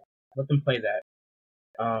the right flank. Let them play that.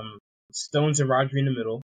 Stones and Rodri in the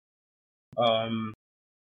middle.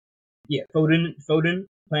 Foden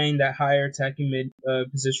playing that higher attacking mid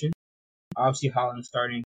position. Obviously Haaland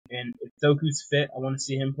starting, and if Doku's fit, I want to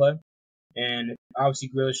see him play. And obviously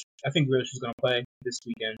Grealish, I think Grealish is going to play this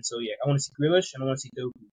weekend. So yeah, I want to see Grealish and I want to see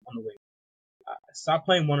Doku on the wing. Stop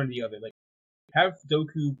playing one or the other. Like, have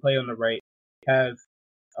Doku play on the right, have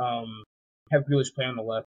Grealish play on the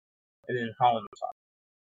left, and then Haaland on top.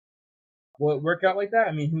 Will it work out like that?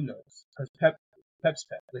 I mean, who knows? Because Pep's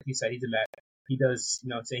Pep. Like he said, he's a Mac. He does,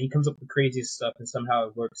 he comes up with the craziest stuff, and somehow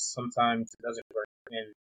it works. Sometimes it doesn't work.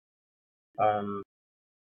 And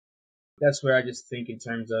that's where I just think in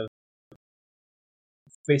terms of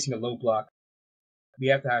facing a low block, we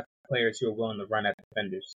have to have players who are willing to run at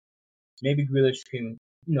defenders. Maybe Grealish can,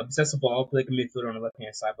 possess the ball, play like a midfielder on the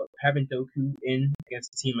left-hand side, but having Doku in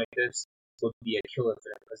against a team like this would be a killer for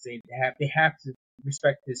them because they have to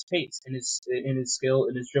respect his pace and his skill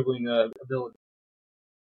and his dribbling ability.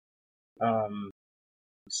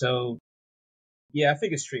 So yeah, I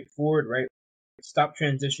think it's straightforward, right? Stop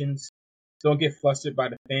transitions. Don't get flustered by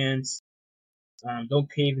the fans. Don't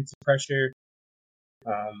cave into pressure.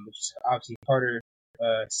 Which is obviously harder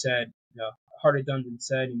said, harder done than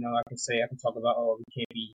said. I can talk about, we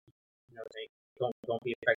can't be, don't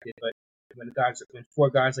be affected. But when four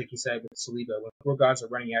guys, like you said with Saliba, when four guys are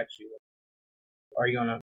running at you, are you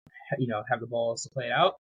gonna, have the balls to play it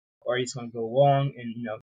out, or are you just gonna go long and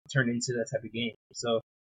turn into that type of game? So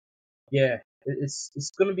yeah,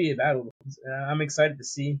 it's gonna be a battle. I'm excited to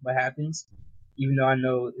see what happens, even though I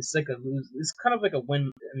know it's like a lose. It's kind of like a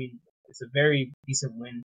win. I mean, it's a very decent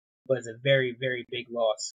win, but it's a very, very big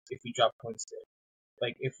loss if we drop points there.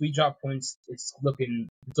 Like, if we drop points, it's looking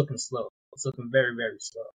slow. It's looking very, very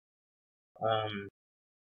slow.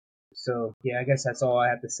 So yeah, I guess that's all I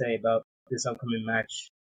have to say about this upcoming match.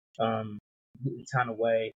 Luton Town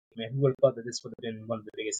away. Man, who would have thought that this would have been one of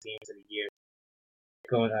the biggest games of the year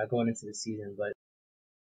going into the season? But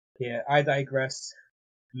yeah, I digress.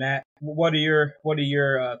 Matt, what are your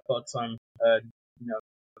thoughts on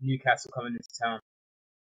Newcastle coming into town?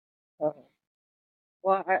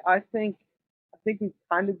 Well, I think we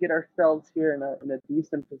kind of get ourselves here in a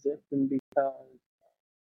decent position because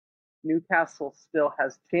Newcastle still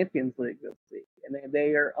has Champions League this week, and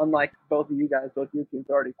they are, unlike both of you guys. Both your teams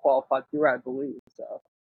already qualified through, I believe. So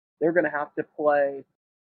they're going to have to play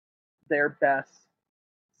their best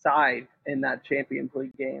side in that Champions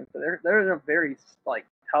League game. So they're in a very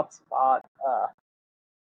tough spot.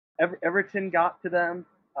 Everton got to them.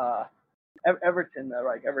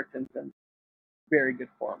 Everton's in very good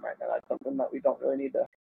form right now. That's something that we don't really need to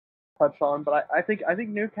touch on. But I think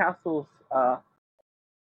Newcastle's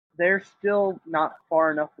they're still not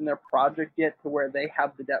far enough in their project yet to where they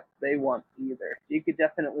have the depth they want either. You could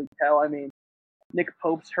definitely tell. I mean, Nick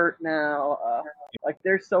Pope's hurt now.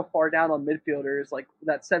 They're so far down on midfielders.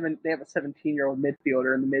 They have a 17-year-old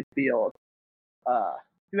midfielder in the midfield,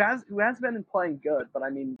 who has been playing good. But I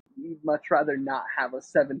mean, you'd much rather not have a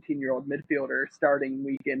 17-year-old midfielder starting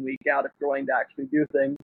week in, week out if you're going to actually do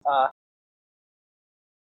things.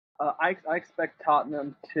 I expect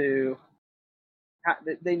Tottenham to.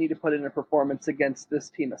 They need to put in a performance against this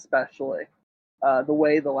team, especially the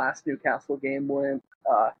way the last Newcastle game went.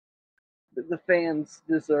 The fans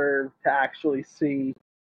deserve to actually see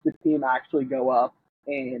the team actually go up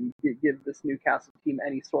and give this Newcastle team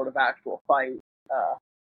any sort of actual fight.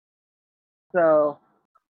 So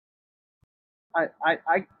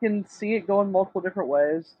I can see it going multiple different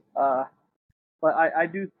ways, but I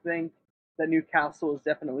do think that Newcastle is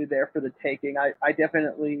definitely there for the taking. I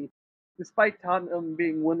definitely, despite Tottenham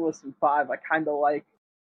being winless in 5, I kind of like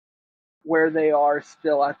where they are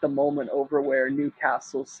still at the moment over where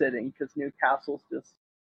Newcastle's sitting, because Newcastle's just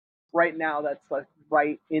right now, that's like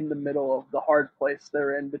right in the middle of the hard place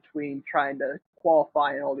they're in between trying to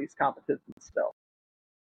qualify in all these competitions still.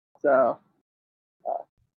 So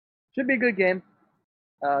should be a good game.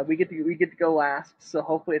 We get to go last, so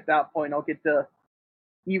hopefully at that point I'll get to,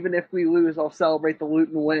 even if we lose, I'll celebrate the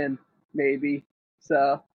Luton win maybe.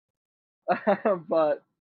 So, but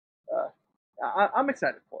I'm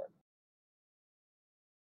excited for it.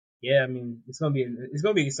 Yeah, I mean, it's gonna be an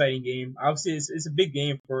exciting game. Obviously, it's a big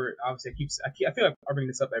game for. Obviously, I feel like I bring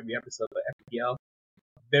this up every episode, but FPL,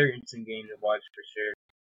 very interesting game to watch for sure.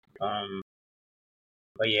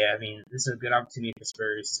 But yeah, I mean, this is a good opportunity for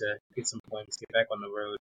Spurs to get some points, get back on the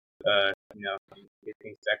road, get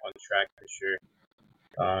things back on track for sure.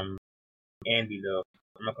 Andy though,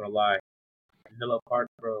 I'm not gonna lie, Villa Park,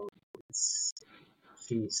 bro,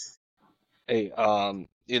 jeez. Hey,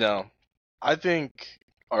 I think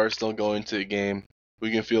Arsenal going to the game,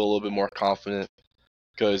 we can feel a little bit more confident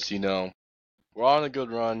because, we're on a good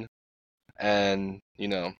run and,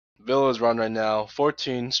 Villa's run right now,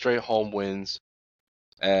 14 straight home wins.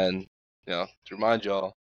 And, to remind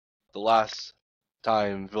y'all, the last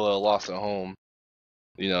time Villa lost at home,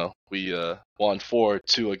 we won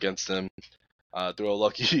 4-2 against them through a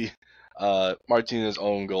lucky Martinez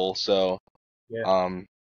own goal. So, Yeah.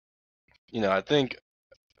 I think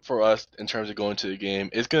for us in terms of going to the game,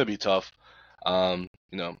 it's gonna be tough. I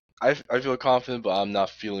feel confident, but I'm not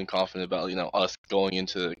feeling confident about us going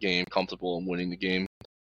into the game comfortable and winning the game.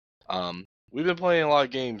 We've been playing a lot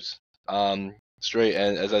of games straight,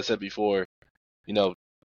 and as I said before,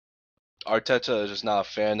 Arteta is just not a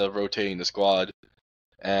fan of rotating the squad,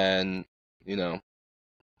 and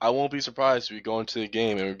I won't be surprised if we go into the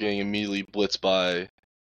game and we're getting immediately blitzed by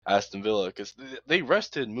Aston Villa because they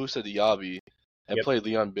rested Moussa Diaby and Yep. played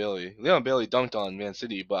Leon Bailey. Leon Bailey dunked on Man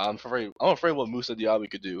City, but I'm afraid what Moussa Diaby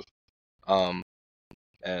could do.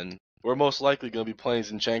 And we're most likely going to be playing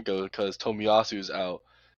Zinchenko because Tomiyasu is out.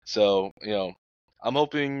 So I'm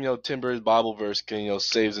hoping Timber's Bible verse can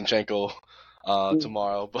save Zinchenko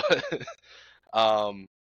tomorrow. But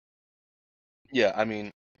yeah, I mean,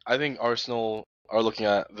 I think Arsenal are looking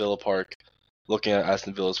at Villa Park, looking at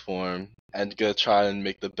Aston Villa's form, and gonna try and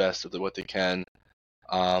make the best of what they can.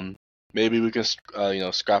 Maybe we can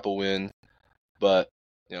scrap a win, but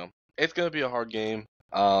it's gonna be a hard game.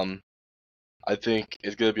 I think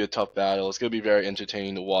it's gonna be a tough battle. It's gonna be very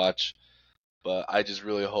entertaining to watch, but I just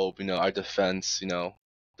really hope our defense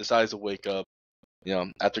decides to wake up.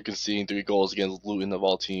 After conceding 3 goals against Luton of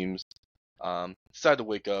all teams, decide to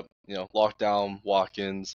wake up. Lock down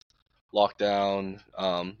Watkins, lock down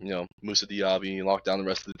Moussa Diaby, lock down the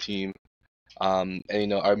rest of the team.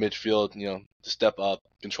 And our midfield, to step up,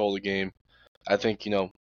 control the game. I think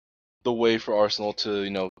the way for Arsenal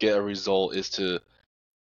to get a result is to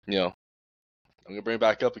I'm gonna bring it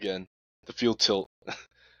back up again, the field tilt.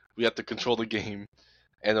 We have to control the game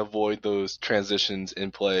and avoid those transitions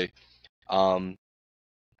in play. I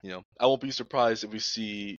won't be surprised if we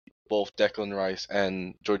see both Declan Rice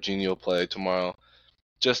and Jorginho play tomorrow,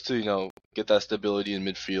 just to get that stability in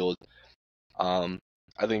midfield.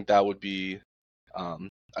 I think that would be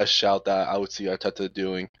a shout that I would see Arteta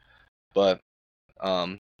doing. But I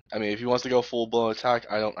mean, if he wants to go full blown attack,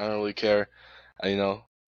 I don't really care.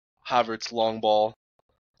 Havertz long ball.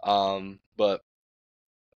 But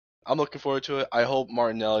I'm looking forward to it. I hope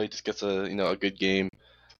Martinelli just gets a good game.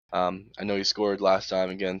 I know he scored last time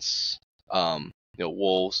against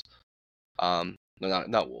Wolves. No,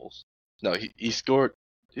 not Wolves. No, he scored.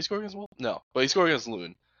 Did he score against Wolves? No, but he scored against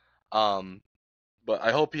Luton. But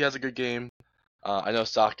I hope he has a good game. I know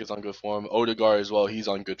Saka's on good form. Odegaard as well. He's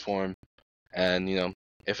on good form. And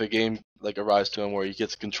if a game arrives to him where he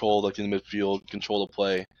gets control in the midfield, control the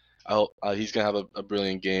play, I hope he's gonna have a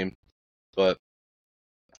brilliant game. But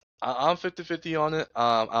I'm 50-50 on it.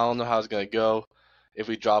 I don't know how it's gonna go. If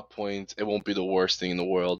we drop points, it won't be the worst thing in the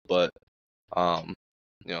world. But I'm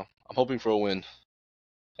hoping for a win,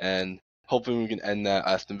 and hoping we can end that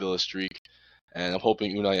Aston Villa streak. And I'm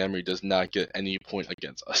hoping Unai Emery does not get any point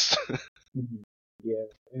against us. Mm-hmm. Yeah,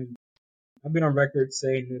 and I've been on record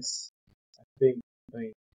saying this. I think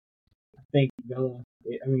Villa.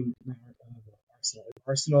 Arsenal. If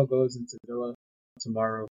Arsenal goes into Villa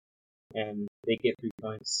tomorrow and they get 3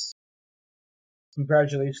 points,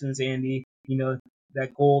 congratulations, Andy.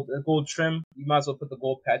 That gold trim. You might as well put the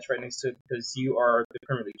gold patch right next to it because you are the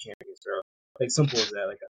Premier League champions, bro. Simple as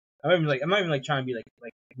that. I'm not even trying to be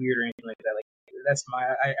weird or anything like that. That's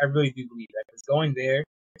I really do believe that because going there,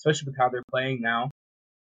 especially with how they're playing now,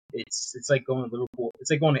 it's like going to Liverpool. It's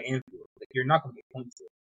like going to Anfield. You're not going to get points there.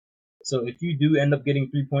 So if you do end up getting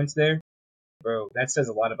 3 points there, bro, that says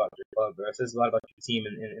a lot about your club, bro. It says a lot about your team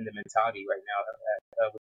and the mentality right now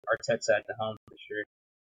with Arteta at the helm for sure.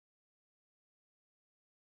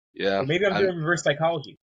 Yeah. Or maybe I'm doing reverse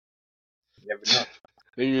psychology. You never know.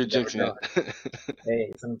 Maybe you're jinxing it. Hey,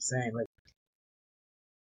 that's what I'm saying.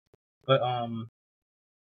 But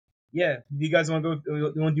yeah. Do you guys want to go?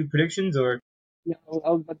 You want to do predictions or? Yeah, I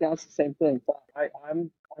was about to ask the same thing. So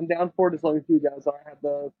I'm down for it as long as you guys are. I have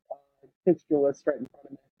the fixture list right in front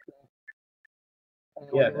of me. So,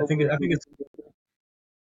 Yeah, I think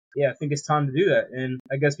it's time to do that. And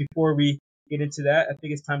I guess before we get into that, I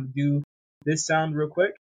think it's time to do this sound real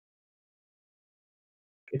quick.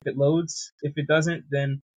 If it loads, if it doesn't,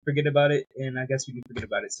 then forget about it, and I guess we can forget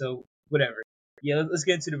about it. So whatever. Yeah, let's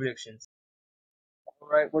get into the predictions. All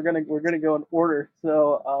right, we're gonna go in order.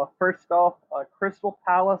 So first off, Crystal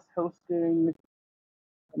Palace hosting.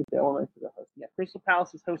 Let me see, I want to the host. Yeah, Crystal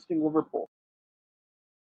Palace is hosting Liverpool.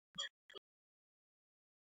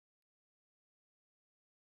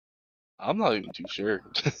 I'm not even too sure.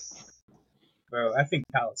 Bro, I think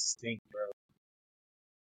Palace stink, bro.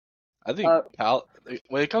 I think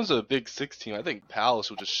when it comes to a Big Six team, I think Palace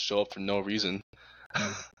will just show up for no reason.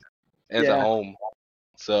 And it's at home.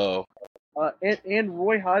 So. And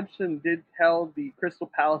Roy Hodgson did tell the Crystal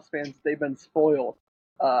Palace fans they've been spoiled.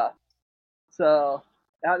 So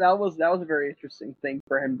that was a very interesting thing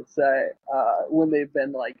for him to say when they've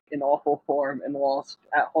been like in awful form and lost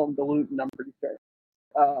at home to Luton. I'm pretty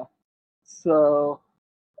sure. So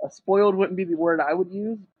spoiled wouldn't be the word I would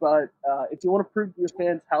use, but if you want to prove to your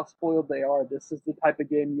fans how spoiled they are, this is the type of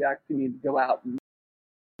game you actually need to go out and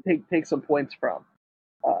take some points from.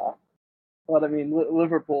 But I mean,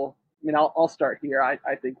 Liverpool. I mean, I'll start here.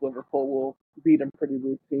 I think Liverpool will beat them pretty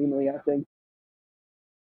routinely. I think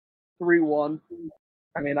 3-1.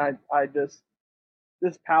 I mean, I just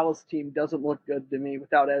this Palace team doesn't look good to me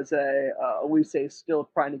without Eze. Olise still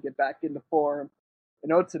trying to get back into form. I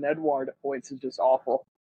know it's an Edouard at points is just awful.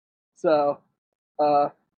 So I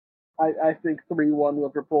think 3-1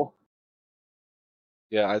 Liverpool.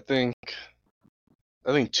 Yeah, I think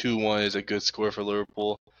 2-1 is a good score for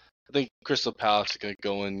Liverpool. I think Crystal Palace is gonna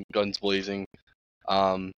go in guns blazing,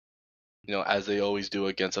 as they always do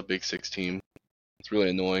against a Big Six team. It's really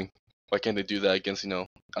annoying. Why can't they do that against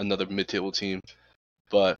another mid-table team?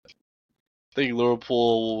 But I think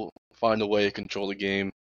Liverpool will find a way to control the game.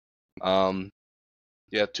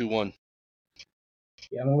 Yeah, 2-1.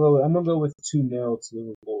 Yeah, I'm gonna go with 2-0 to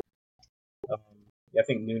Liverpool. I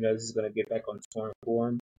think Nunes is gonna get back on scoring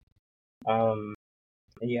form. And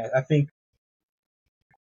yeah, I think.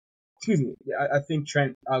 Excuse me. Yeah, I think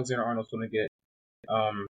Trent Alexander-Arnold's gonna get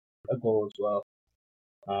a goal as well.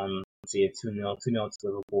 So yeah, 2-0 to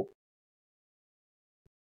Liverpool.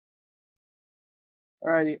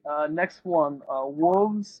 Alrighty, next one.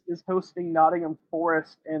 Wolves is hosting Nottingham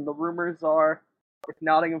Forest, and the rumors are if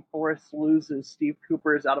Nottingham Forest loses, Steve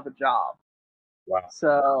Cooper is out of a job. Wow.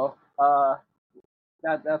 So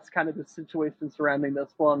that's kind of the situation surrounding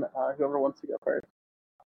this one. Whoever wants to go first.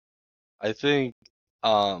 I think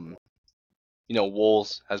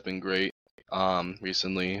Wolves has been great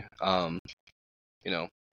recently. They're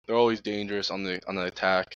always dangerous on the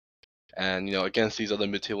attack. And, against these other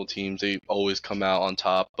mid-table teams, they always come out on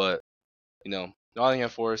top. But, Nottingham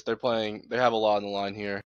Forest, they have a lot on the line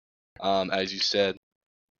here, as you said.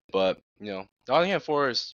 But, Nottingham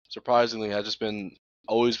Forest, surprisingly, has just been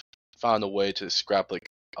always found a way to scrap, like,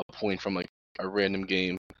 a point from, like, a random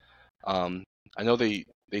game. I know did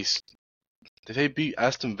they beat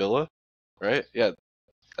Aston Villa, right? Yeah,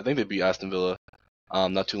 I think they beat Aston Villa,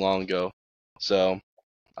 not too long ago. So,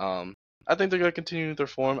 I think they're gonna continue their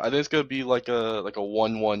form. I think it's gonna be like a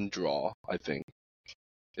 1-1 draw. I think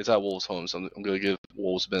it's at Wolves' home, so I'm gonna give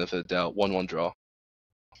Wolves the benefit of the doubt. 1-1 draw.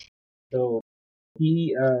 So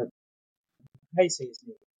he how you say his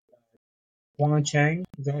name? Juan Chang.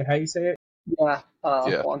 Is that how you say it? Yeah.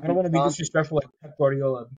 Yeah. I don't want to be disrespectful like Pep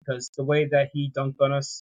Guardiola because the way that he dunked on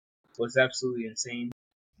us was absolutely insane.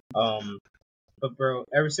 But bro,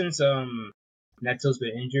 ever since Neto's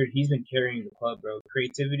been injured, he's been carrying the club, bro.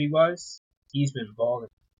 Creativity wise, he's been balling.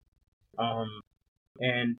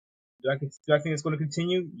 And do I think it's going to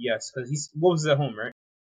continue? Yes, because Wolves is at home, right?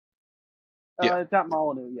 It's at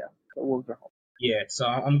Molyneux, yeah. The Wolves are home. Yeah, so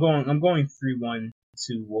I'm going 3-1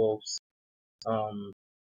 to Wolves.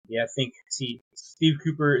 Yeah, I think Steve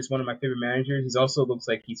Cooper is one of my favorite managers. He also looks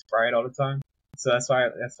like he's fried all the time, so that's why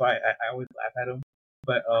I always laugh at him.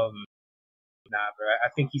 But nah, bro, I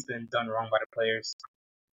think he's been done wrong by the players.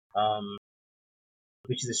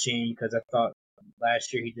 Which is a shame because I thought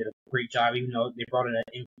last year he did a great job, even though they brought in an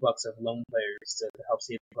influx of loan players to help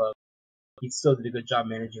save the club. he still did a good job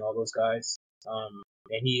managing all those guys.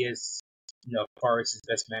 And he is, Forrest's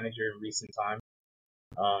best manager in recent time.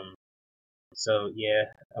 So yeah,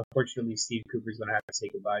 unfortunately, Steve Cooper's gonna have to say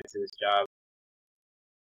goodbye to his job.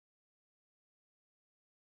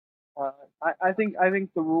 I think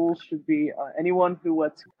the rules should be anyone who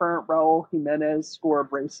lets current Raul Jimenez score a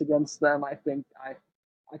brace against them. I think I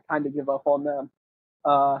kind of give up on them.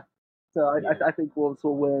 I think Wolves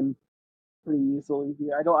will win pretty easily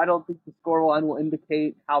here. I don't think the scoreline will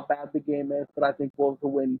indicate how bad the game is, but I think Wolves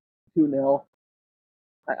will win 2-0.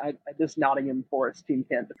 This Nottingham Forest team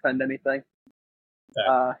can't defend anything.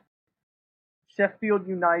 Sheffield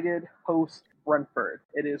United host Brentford.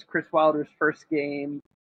 It is Chris Wilder's first game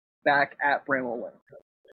back at Bramall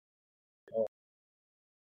Lane.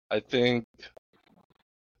 I think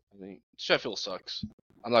Sheffield sucks.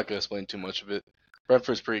 I'm not gonna explain too much of it.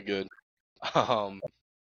 Brentford's pretty good.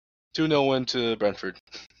 2-0 win to Brentford.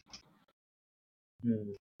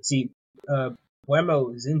 See,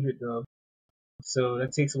 Buemo is injured though, so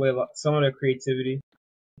that takes away some of their creativity.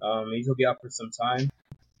 He'll be out for some time.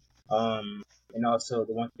 And also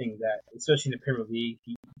the one thing that, especially in the Premier League,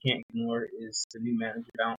 you can't ignore is the new manager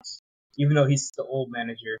bounce. Even though he's the old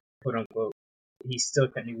manager, quote unquote, he's still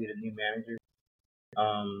technically the new manager.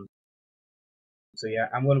 So yeah,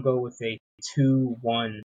 I'm gonna go with a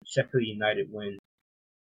 2-1 Sheffield United win.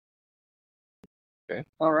 Okay.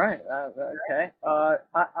 All right. Okay.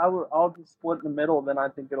 I'll just split in the middle. Then I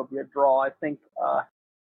think it'll be a draw. I think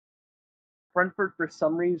Brentford, for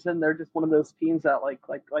some reason, they're just one of those teams that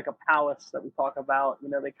like a Palace that we talk about.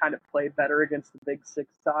 They kind of play better against the big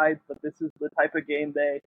six sides, but this is the type of game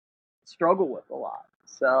they struggle with a lot.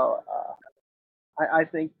 So I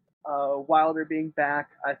think Wilder being back,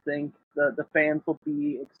 I think the fans will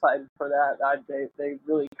be excited for that. They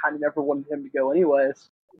really kind of never wanted him to go anyways.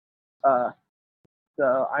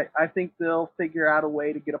 So I think they'll figure out a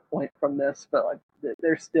way to get a point from this, but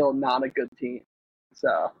they're still not a good team.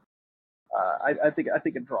 So I think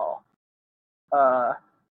a draw.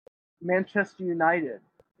 Manchester United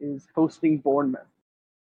is hosting Bournemouth.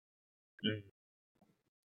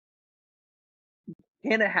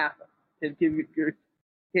 Can it happen?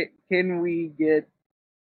 Can we get?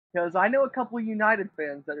 Because I know a couple of United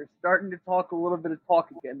fans that are starting to talk a little bit of talk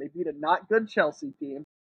again. They beat a not good Chelsea team,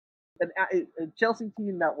 a Chelsea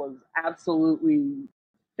team that was absolutely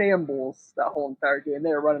shambles that whole entire game. They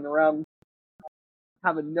were running around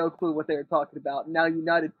having no clue what they were talking about. Now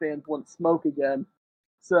United fans want smoke again.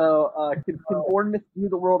 So can Bournemouth do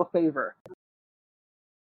the world a favor?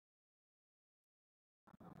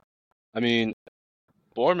 I mean,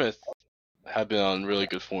 Bournemouth have been on really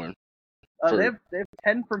good form. They have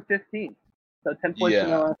 10 from 15. So 10 points in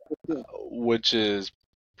the last 15. Which is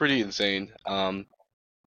pretty insane.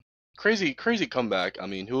 Crazy comeback. I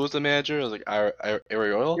mean, who was the manager? It was like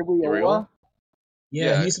Areola?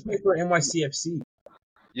 Yeah, he used to play for NYCFC.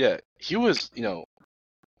 Yeah, he was,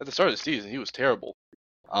 at the start of the season, he was terrible.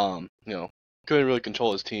 Couldn't really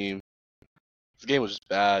control his team. His game was just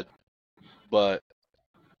bad. But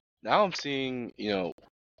now I'm seeing,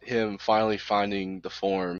 him finally finding the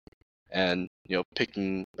form and,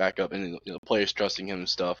 picking back up and, players trusting him and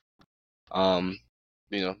stuff.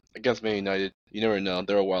 Against Man United, you never know.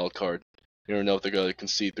 They're a wild card. You never know if they're going to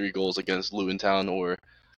concede 3 goals against Luton Town or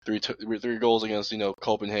three goals against,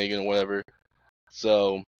 Copenhagen or whatever.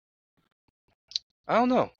 So, I don't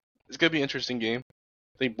know. It's going to be an interesting game.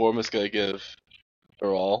 I think Bournemouth's going to give their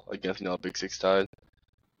all against, a Big Six side.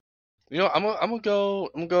 I'm gonna go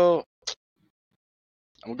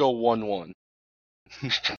 1-1.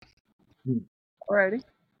 Alrighty.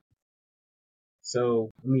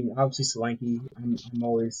 So, I mean, obviously Solanke, I'm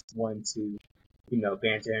always one to,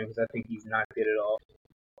 banter him because I think he's not good at all.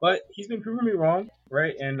 But he's been proving me wrong,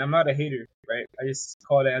 right? And I'm not a hater, right? I just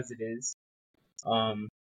call it as it is.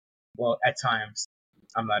 Well, at times,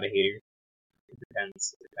 I'm not a hater. It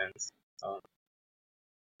depends.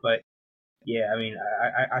 But yeah, I mean,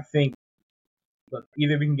 I think, look,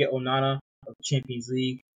 either we can get Onana of Champions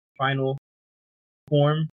League final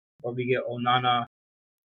form, or we get Onana.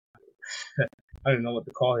 I don't know what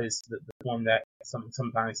to call the form that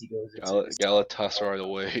sometimes he goes into. Galatasaray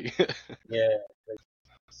away. Yeah,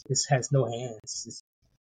 this has no hands.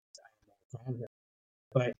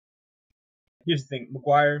 But here's the thing,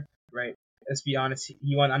 Maguire, right? Let's be honest.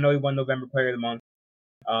 I know he won November Player of the Month.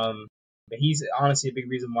 But he's honestly a big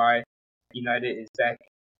reason why United is back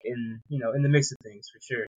in the mix of things for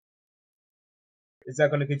sure. Is that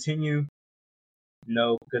going to continue?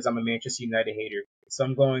 No, because I'm a Manchester United hater. So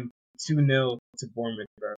I'm going 2-0 to Bournemouth,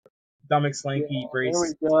 bro. Dominic Solanke,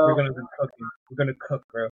 brace. We're gonna be cooking. We're gonna cook,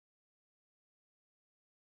 bro.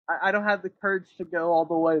 I don't have the courage to go all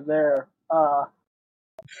the way there.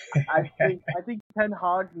 I think Ten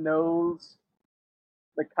Hag knows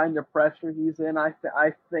the kind of pressure he's in. I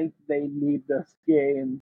think they need this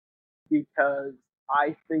game because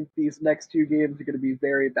I think these next 2 games are going to be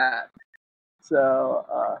very bad. So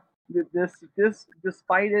this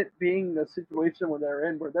despite it being the situation where they're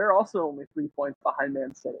in, where they're also only 3 points behind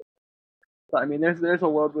Man City. So I mean, there's a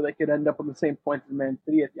world where they could end up on the same points as Man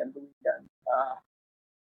City at the end of the weekend.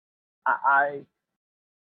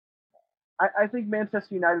 I think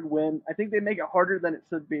Manchester United win. I think they make it harder than it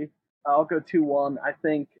should be. I'll go 2-1. I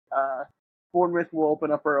think Bournemouth will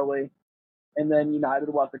open up early, and then United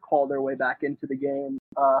will have to call their way back into the game.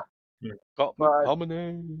 That's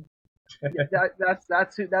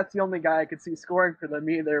the only guy I could see scoring for them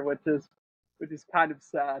either, which is kind of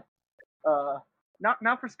sad.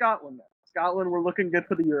 Not for Scotland though. Scotland, we're looking good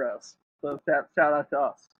for the Euros, so shout out to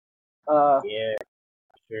us. Yeah,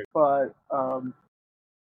 sure. But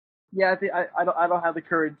yeah, I don't have the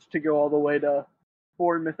courage to go all the way to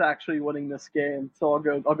Bournemouth actually winning this game, so I'll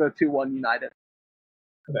go 2-1 United.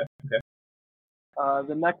 Okay.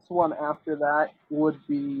 The next one after that would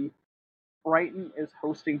be Brighton is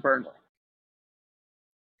hosting Burnley.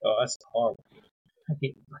 Oh, that's horrible.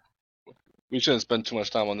 We shouldn't spend too much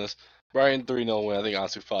time on this. Brighton 3-0 win. I think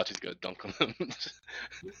Ansu Fati's going to dunk on them.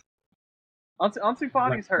 Ansu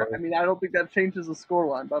Fati's hurt. I mean, I don't think that changes the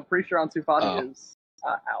scoreline, but I'm pretty sure Ansu Fati is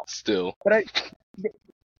out. Still. But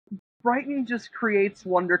Brighton just creates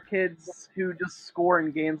wonder kids who just score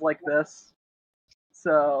in games like this.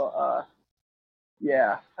 So,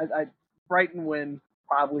 yeah, I Brighton win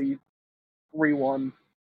probably 3-1.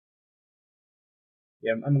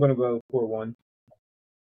 Yeah, I'm gonna go 4-1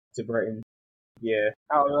 to Brighton. Yeah.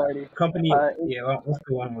 Alrighty. Company. Yeah, let's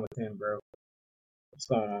go on with him, bro. What's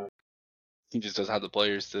going on? He just doesn't have the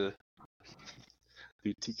players to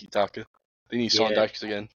do tiki taka. They need Sean Dykes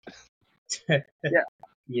again.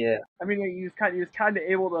 Yeah. I mean, he was kind of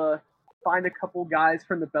able to find a couple guys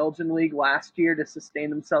from the Belgian league last year to sustain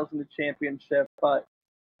themselves in the championship, but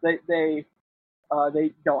they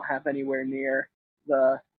don't have anywhere near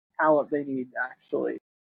the talent they need to actually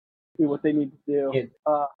do what they need to do.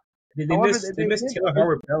 Yeah. They missed Taylor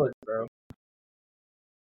Harwood-Bellis, bro.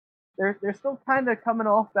 They're still kind of coming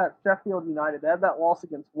off that Sheffield United. They had that loss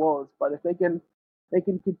against Wolves, but if they can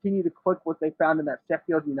continue to click what they found in that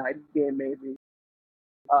Sheffield United game, maybe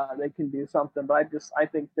they can do something. But I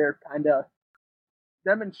think they're kind of,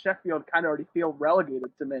 them and Sheffield kind of already feel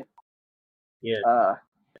relegated to me. Yeah.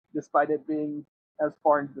 Despite it being as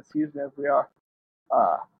far into the season as we are.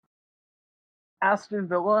 Aston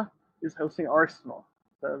Villa is hosting Arsenal.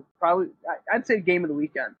 So probably, I'd say game of the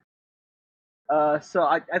weekend. So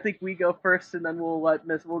I think we go first, and then we'll let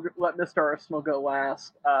Mr. Arsenal go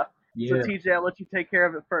last. So TJ, I'll let you take care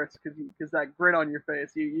of it first, because that grin on your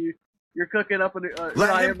face, you're cooking up.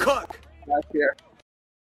 Let him cook. Last year.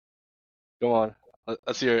 Come on,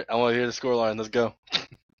 let's hear it. I want to hear the scoreline. Let's go.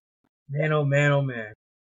 Man, oh man, oh man.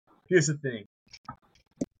 Here's the thing.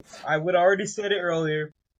 I would already said it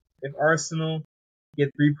earlier. If Arsenal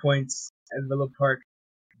get 3 points at Villa Park,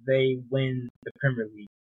 they win the Premier League.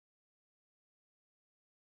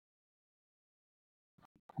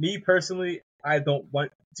 Me personally, I don't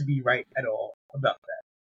want to be right at all about that.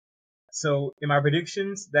 So in my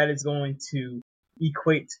predictions, that is going to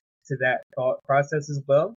equate to that thought process as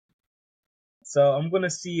well. So I'm going to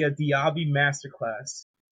see a Diaby masterclass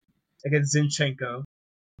against Zinchenko.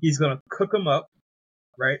 He's going to cook him up,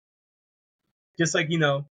 right? Just like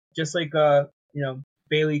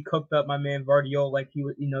Bailey cooked up my man Vardiol like he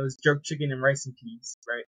would, his jerk chicken and rice and peas,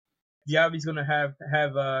 right? Diaby's going to have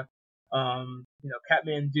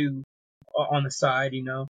Kathmandu on the side,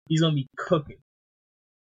 He's going to be cooking.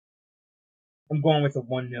 I'm going with a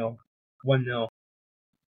 1-0. 1-0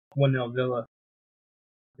 Villa.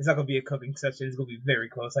 It's not going to be a cooking session. It's going to be very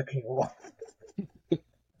close. I can't lie.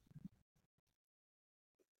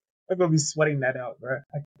 I'm going to be sweating that out, bro.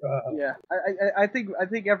 Yeah, I think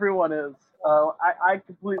everyone is. I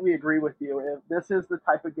completely agree with you. If this is the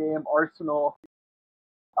type of game Arsenal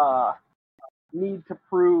need to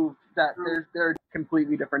prove that they're a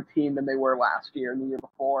completely different team than they were last year and the year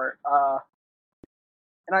before.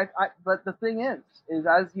 But the thing is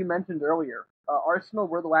as you mentioned earlier, Arsenal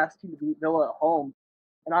were the last team to beat Villa at home.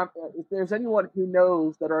 And if there's anyone who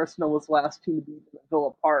knows that Arsenal was the last team to beat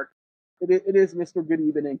Villa Park, it is Mr. Good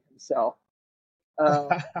Evening himself.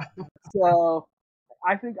 So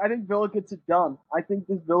I think Villa gets it done. I think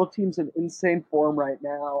this Villa team's in insane form right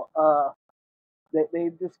now. They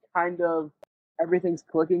just kind of, everything's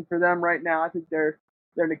clicking for them right now. I think they're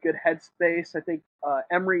they're in a good headspace. I think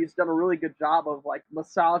Emery's done a really good job of like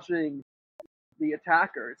massaging the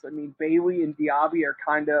attackers. I mean, Bailey and Diaby are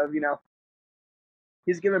kind of,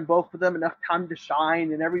 he's given both of them enough time to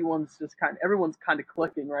shine, and everyone's kind of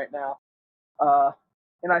clicking right now.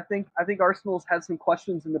 And I think Arsenal's had some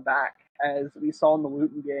questions in the back, as we saw in the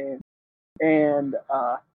Luton game. And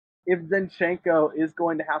if Zinchenko is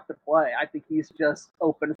going to have to play, I think he's just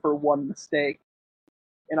open for one mistake.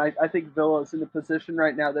 And I think Villa's in a position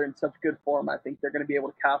right now; they're in such good form. I think they're going to be able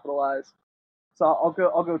to capitalize. So I'll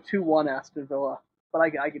go 2-1 Aston Villa, but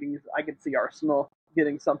I could see Arsenal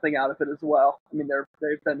getting something out of it as well. I mean,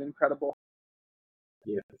 they've been incredible.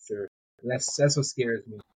 Yeah, for sure. That's what scares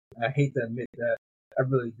me. I hate to admit that. I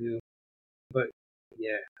really do. But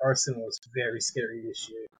yeah, Arsenal is very scary this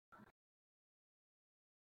year.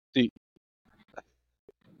 See,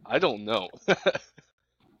 I don't know.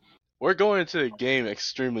 We're going into the game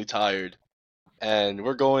extremely tired, and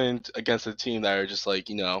we're going against a team that are just like,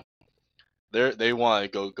 they want to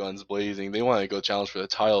go guns blazing. They want to go challenge for the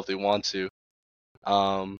title if they want to.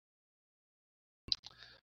 I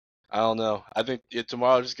don't know. I think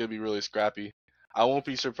tomorrow's just gonna be really scrappy. I won't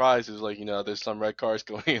be surprised if there's some red cards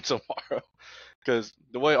going in tomorrow, because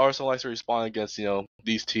the way Arsenal likes to respond against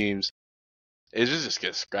these teams, it just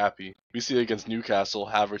gets scrappy. We see it against Newcastle,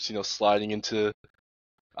 Havertz sliding into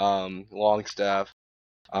Longstaff.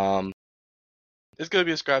 It's gonna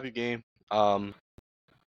be a scrappy game. I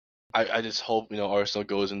just hope Arsenal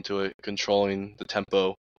goes into it controlling the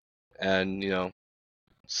tempo and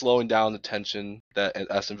slowing down the tension that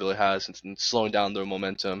Aston Villa has and slowing down their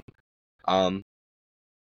momentum.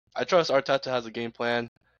 I trust Arteta has a game plan,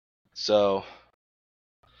 so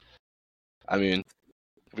I mean,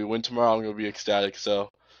 if we win tomorrow, I'm gonna be ecstatic. So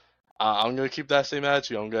I'm gonna keep that same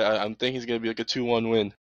attitude. I'm thinking it's gonna be like a 2-1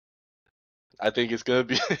 win. I think it's gonna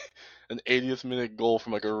be an 80th minute goal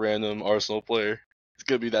from like a random Arsenal player. It's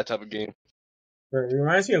gonna be that type of game. It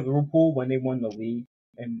reminds me of Liverpool when they won the league,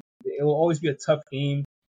 and it will always be a tough game,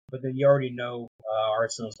 but then you already know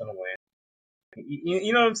Arsenal's gonna win.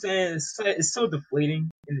 You know what I'm saying? It's so deflating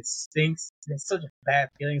and it stinks. It's such a bad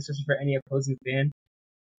feeling, especially for any opposing fan.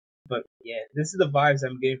 But yeah, this is the vibes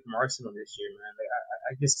I'm getting from Arsenal this year, man. Like,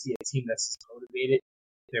 I just see a team that's motivated.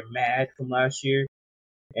 They're mad from last year,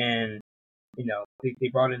 and they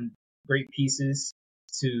brought in great pieces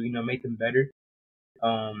to make them better.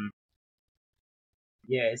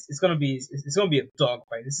 Yeah, it's gonna be a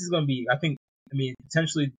dogfight. This is gonna be, I mean,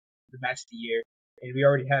 potentially the match of the year, and we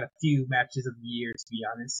already had a few matches of the year, to be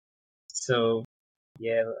honest. So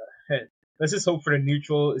yeah, let's just hope for the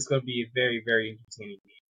neutral. It's gonna be a very, very entertaining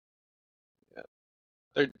game.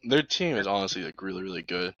 Yeah. Their team is honestly like really, really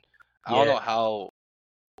good. I Yeah. don't know how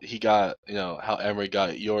he got how Emery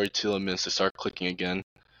got Youri Tielemans to start clicking again.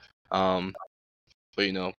 But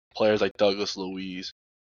players like Douglas Luiz,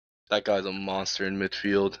 that guy's a monster in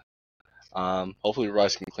midfield. Hopefully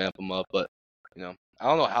Rice can clamp him up, but I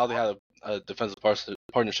don't know how they had a defensive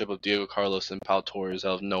partnership of Diego Carlos and Pau Torres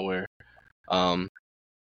out of nowhere. And,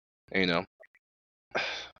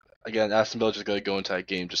 again, Aston Villa just gotta go into that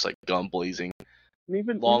game just like gun blazing. And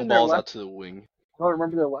even Long their balls left, out to the wing. I don't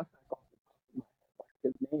remember their left back.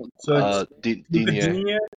 His name. So Digne.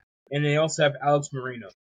 Digne, and they also have Alex Moreno.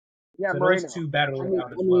 Yeah, So Moreno. those two battle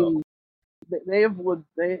out as well. They have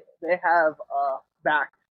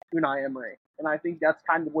backed Unai Emery, and I think that's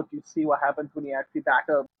kind of what you see what happens when you actually back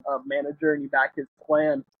a manager and you back his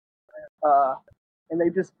plan. And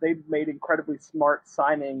they've made incredibly smart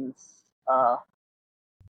signings.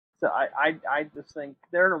 So I just think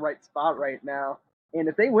they're in a right spot right now. And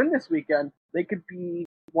if they win this weekend, they could be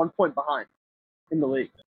 1 point behind in the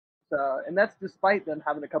league. So, and that's despite them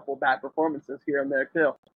having a couple of bad performances here and there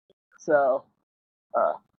too. So,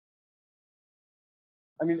 I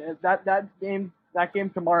mean that game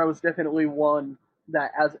tomorrow is definitely one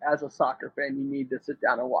that as a soccer fan you need to sit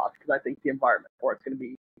down and watch, because I think the environment for it's going to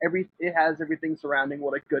be it has everything surrounding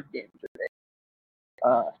what a good game should be.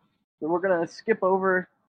 So we're gonna skip over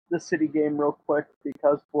the City game real quick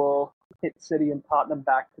because we'll hit City and Tottenham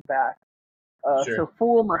back to back. Sure. So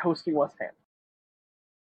Fulham are hosting West Ham.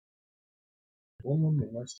 Fulham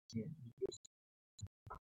and West Ham.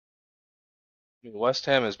 I mean, West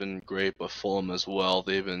Ham has been great, but Fulham as well.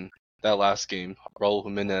 They've been that last game. Raul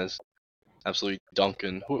Jimenez, absolutely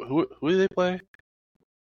dunking. Who did they play?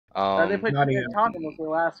 They played Nottingham. Tottenham was their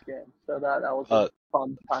last game, so that was a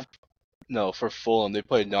fun time. No, for Fulham, they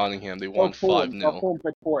played Nottingham. They won 5-0. Fulham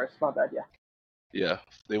played Forest, not bad, yeah. Yeah,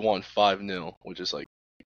 they won 5-0, which is like,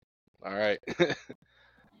 all right.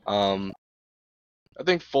 I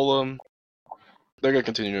think Fulham, they're gonna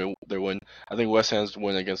continue their win. I think West Ham's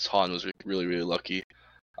win against Tottenham was really, really lucky.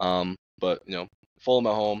 But Fulham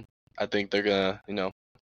at home, I think they're gonna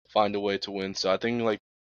find a way to win. So I think like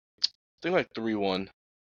 3-1.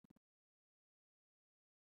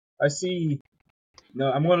 I see.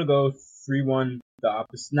 No, I'm gonna go 3-1. The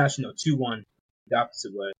opposite. Actually, no, 2-1. The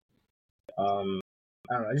opposite way. I don't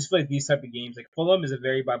know. I just feel like these type of games, like Fulham is a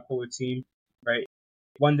very bipolar team, right?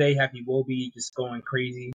 One day Happy Iwobi just going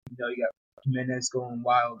crazy. You got Jimenez going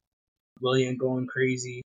wild, Willian going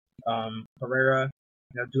crazy, Pereira,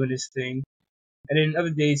 doing his thing. And then other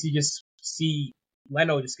days you just see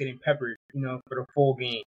Leno just getting peppered, for the full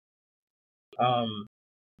game.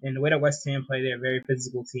 And the way that West Ham play, they're a very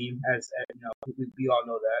physical team, as we all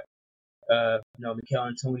know that. Mikel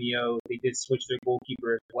Antonio, they did switch their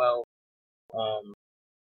goalkeeper as well.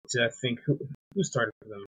 To I think who started for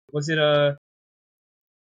them? Was it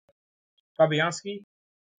Fabianski?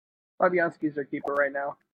 Fabianski's their keeper right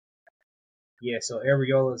now. Yeah, so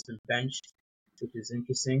Areola's been benched, which is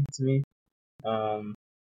interesting to me.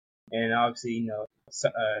 And obviously,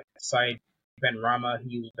 Said Ben Rama,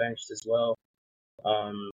 he was benched as well.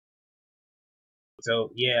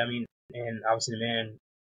 So yeah, I mean, and obviously the man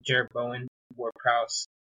Jared Bowen, Ward-Prowse,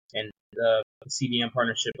 and the CDM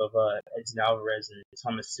partnership of Edson Alvarez and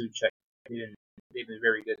Thomas Suchek, they've been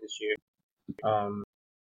very good this year.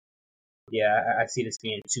 Yeah, I see this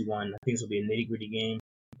being 2-1. I think this will be a nitty-gritty game,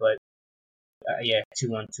 but yeah,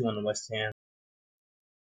 2-1 to West Ham.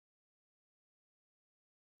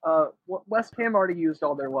 West Ham already used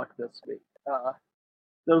all their luck this week.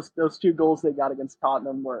 Those 2 goals they got against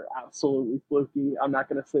Tottenham were absolutely fluky. I'm not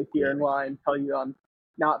going to sit here and lie and tell you I'm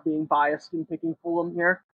not being biased in picking Fulham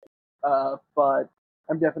here, but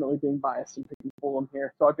I'm definitely being biased in picking Fulham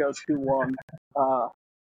here. So I'll go 2-1.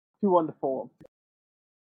 2-1 to Fulham.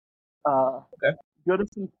 Okay.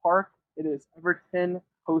 Goodison Park, it is Everton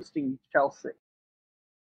hosting Chelsea.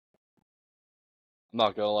 I'm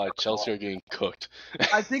not gonna lie, Chelsea are getting cooked.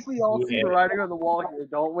 I think we all see the writing on the wall here,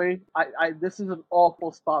 don't we? This is an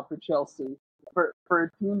awful spot for Chelsea. For a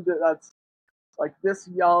team that's like this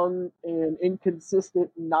young and inconsistent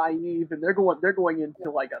and naive, and they're going into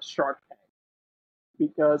like a shark tank.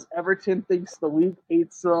 Because Everton thinks the league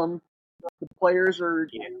hates them. The players are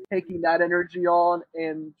taking that energy on,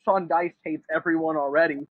 and Sean Dyche hates everyone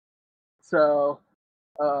already. So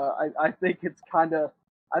I think it's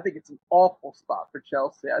an awful spot for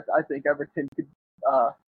Chelsea. I think Everton could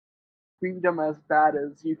beat them as bad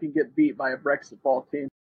as you can get beat by a Brexit ball team.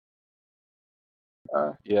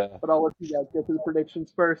 Yeah. But I'll let you guys get to the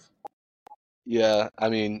predictions first. Yeah, I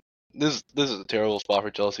mean, this is a terrible spot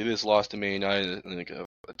for Chelsea. This lost to Man United in like a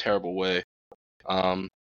terrible way.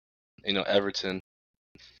 Everton,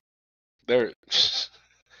 they're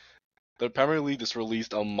the Premier League just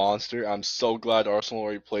released a monster. I'm so glad Arsenal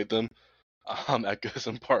already played them at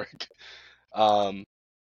Goodison Park.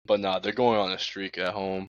 But nah, they're going on a streak at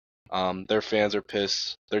home. Their fans are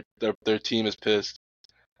pissed. Their team is pissed,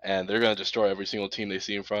 and they're gonna destroy every single team they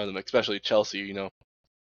see in front of them. Especially Chelsea.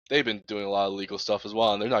 They've been doing a lot of illegal stuff as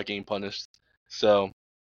well, and they're not getting punished. So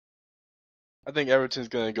I think Everton's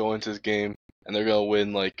gonna go into this game, and they're gonna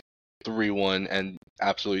win like 3-1 and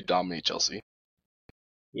absolutely dominate Chelsea.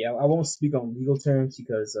 Yeah, I won't speak on legal terms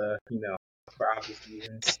because for obvious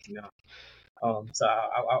reasons, So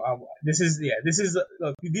this is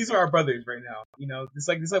look, these are our brothers right now. It's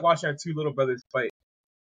like watching our 2 little brothers fight.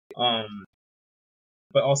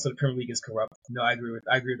 But also the Premier League is corrupt. No, I agree with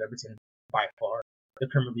Everton by far. The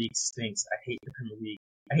Premier League stinks. I hate the Premier League.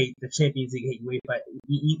 I hate the Champions League. I hate UEFA.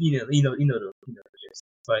 You know the gist.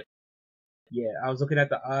 But yeah, I was looking at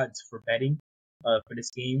the odds for betting for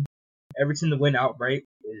this game. Everton to win outright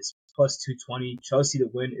is plus 220. Chelsea to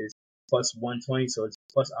win is plus 120. So it's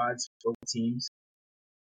plus odds for both teams.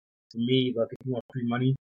 To me, look, if you want free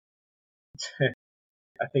money,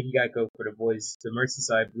 I think you gotta go for the boys, the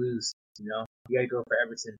Merseyside Blues. You gotta go for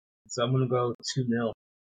Everton. So I'm gonna go 2-0,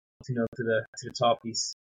 2-0 to the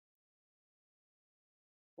Toffees.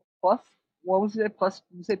 Plus, what was it? Plus,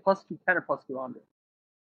 you say plus 210 or plus 200?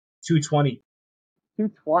 220.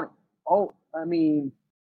 220. Oh, I mean,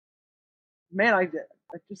 man,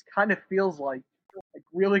 it just kind of feels like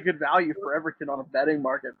really good value for Everton on a betting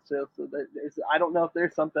market. So I don't know if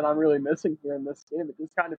there's something I'm really missing here in this game. It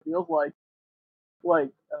just kind of feels like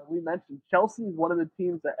we mentioned, Chelsea is one of the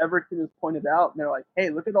teams that Everton has pointed out, and they're like,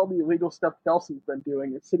 hey, look at all the illegal stuff Chelsea's been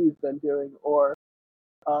doing, or City's been doing, or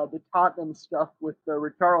the Tottenham stuff with the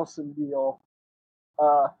Richarlison deal.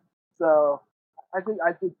 So I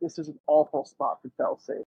think this is an awful spot for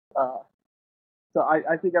Chelsea. So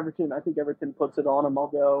I think Everton puts it on them. I'll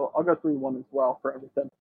go 3-1 as well for Everton.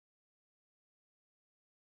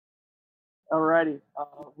 Alrighty,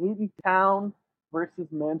 Luton Town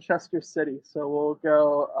versus Manchester City. So we'll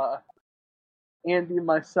go Andy,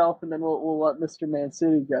 myself, and then we'll let Mr. Man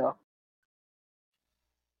City go.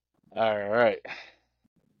 All right.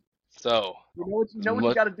 So You know what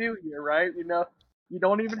you got to do here, right? You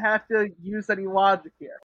don't even have to use any logic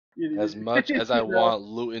here. as much as I You know? want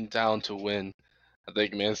Luton Town to win, I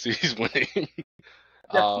think Man City's winning.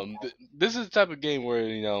 Yeah. This is the type of game where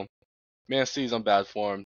Man City's on bad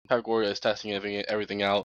form. Pep Guardiola is testing everything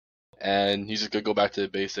out, and he's just gonna go back to the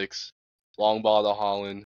basics. Long ball to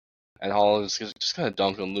Holland, and Holland's just gonna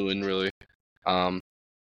dunk on Luton really. I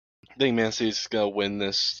think Man City's gonna win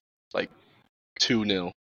this like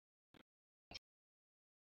 2-0.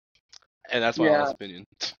 And that's my honest opinion.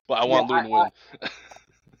 But I want Luton to win.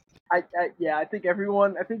 I think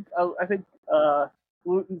everyone. I think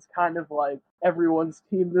Luton's kind of like everyone's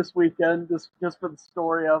team this weekend, just for the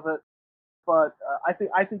story of it. But I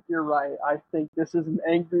think you're right. I think this is an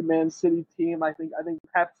angry Man City team. I think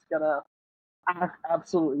Pep's gonna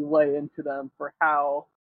absolutely lay into them for how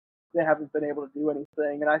they haven't been able to do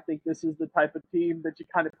anything. And I think this is the type of team that you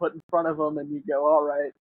kind of put in front of them and you go, all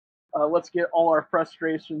right, let's get all our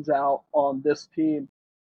frustrations out on this team.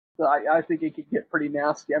 So I think it could get pretty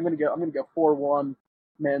nasty. I'm gonna go 4-1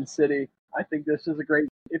 Man City. I think this is a great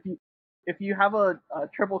if you have a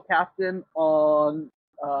triple captain on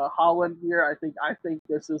Holland here. I think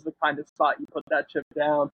this is the kind of spot you put that chip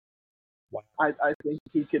down. Wow. I think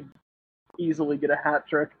he could easily get a hat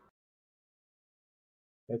trick.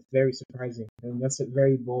 That's very surprising, and that's a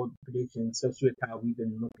very bold prediction, especially with how we've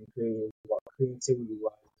been looking creativity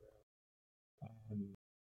wise.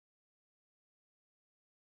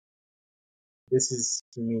 This is,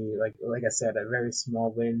 to me, like I said, a very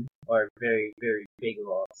small win or a very, very big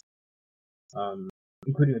loss,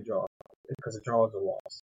 including a draw, because a draw is a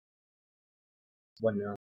loss.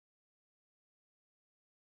 1-0.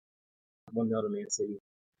 1-0 to Man City.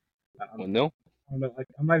 1-0? I'm not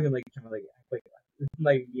even trying to act like this is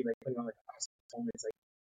like be putting on a awesome performance.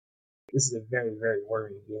 This is a very, very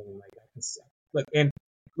worrying game. I can see.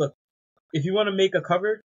 Look, if you want to make a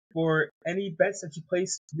cover for any bets that you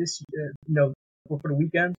place this, for the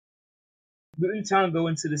weekend, Luton Town go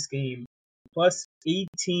into this game plus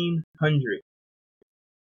 1,800.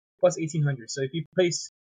 Plus 1,800. So if you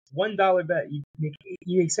place $1 bet, you make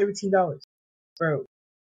 $17, bro.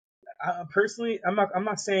 Personally, I'm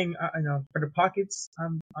not saying for the pockets,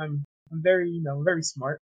 I'm very very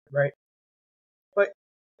smart, right? But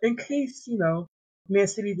in case Man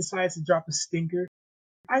City decides to drop a stinker,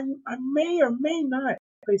 I may or may not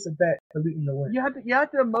place a bet for Luton to win. You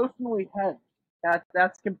have to emotionally hedge.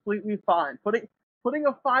 That's completely fine. Putting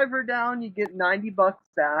a $5 down, you get $90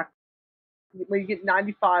 back. You get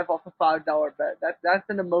 95 off a $5 bet. That's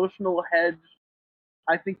an emotional hedge.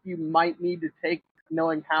 I think you might need to take,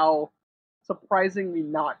 knowing how surprisingly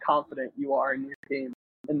not confident you are in your team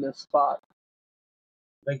in this spot.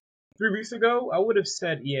 3 weeks ago, I would have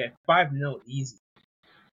said, yeah, 5-0 easy.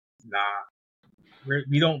 Nah,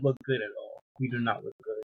 we don't look good at all. We do not look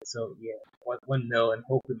good. So yeah, 1-0, and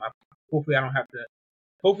hopefully I don't have to.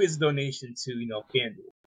 Hopefully it's a donation to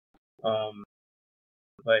FanDuel.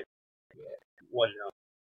 But yeah, 1-0.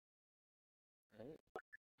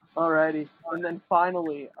 Alrighty, and then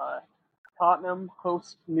finally, Tottenham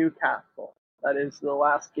hosts Newcastle. That is the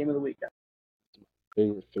last game of the weekend.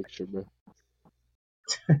 Favorite fixture, bro.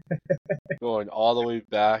 Going all the way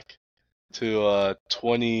back to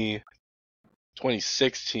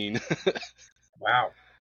 2016. Wow.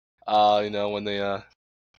 When they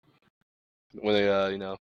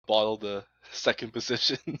bottled the second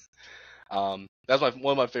position. That's one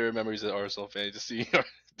of my favorite memories as Arsenal fan, just seeing our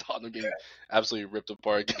Tottenham getting absolutely ripped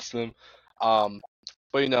apart against them. But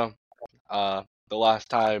the last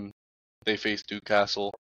time they faced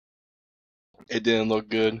Newcastle, it didn't look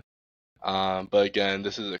good. But again,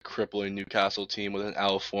 this is a crippling Newcastle team with an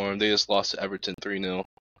out of form. They just lost to Everton 3-0.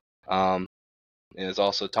 And it's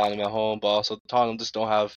also Tottenham at home, but also Tottenham just don't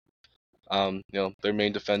have, their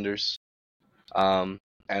main defenders. And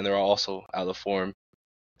they're also out of form.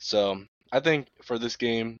 So I think for this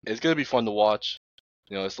game, it's gonna be fun to watch.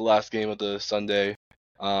 It's the last game of the Sunday.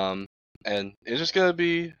 And it's just gonna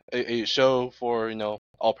be a show for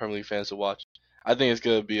all Premier League fans to watch. I think it's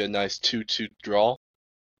gonna be a nice 2-2 draw.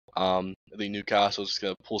 I think Newcastle's just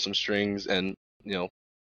gonna pull some strings and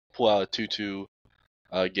pull out a 2-2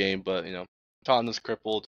 game, but Tottenham's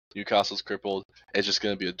crippled, Newcastle's crippled. It's just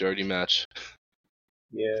gonna be a dirty match.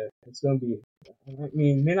 Yeah, it's gonna be. I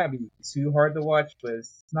mean, it may not be too hard to watch, but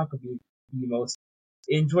it's not gonna be the most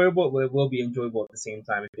enjoyable. But it will be enjoyable at the same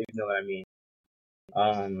time, if you know what I mean.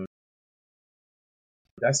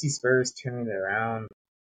 I see Spurs turning it around.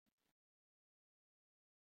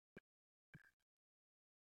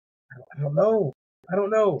 I don't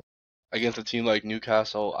know. Against a team like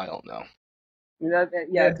Newcastle, I don't know.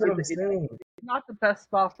 That's what I'm saying. It's not the best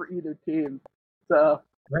spot for either team. So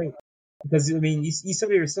Right. Because, I mean, you said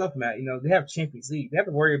it yourself, Matt. They have Champions League. They have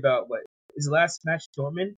to worry about what is the last match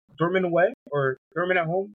Dortmund? Dortmund away or Dortmund at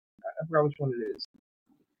home? I forgot which one it is.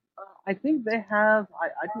 I think they have.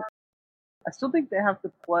 I still think they have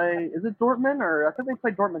to play. Is it Dortmund or I think they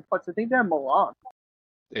play Dortmund twice. I think they have Milan.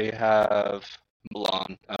 They have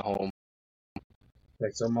Milan at home.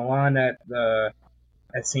 Okay, so Milan at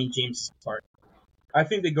St. James's Park. I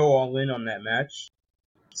think they go all in on that match.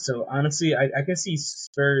 So honestly, I can see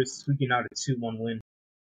Spurs squeaking out a 2-1 win.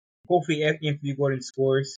 Hopefully Anthony Gordon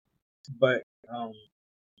scores, but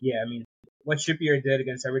yeah, I mean, what Trippier did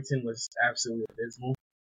against Everton was absolutely abysmal.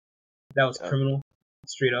 That was criminal,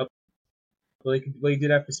 straight up. But what he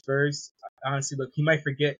did that for Spurs, honestly, look, he might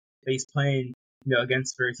forget that he's playing,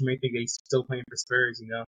 against Spurs. He might think that he's still playing for Spurs,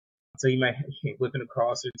 So he might whip in a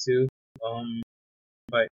cross or two.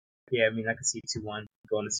 But yeah, I mean, I could see 2-1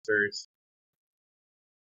 going to Spurs.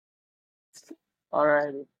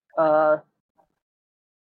 Alrighty.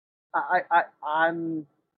 I'm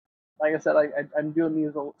like I said, I'm doing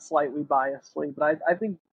these slightly biasly, but I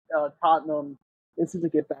think Tottenham. This is a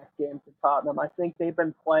get back game for Tottenham. I think they've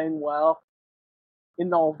been playing well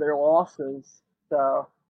in all of their losses, so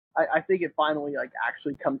I think it finally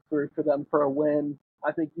actually comes through for them for a win.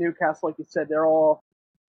 I think Newcastle, like you said, they're all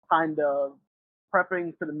kind of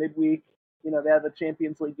prepping for the midweek. They have the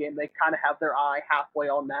Champions League game. They kind of have their eye halfway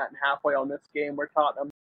on that and halfway on this game, where Tottenham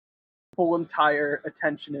full entire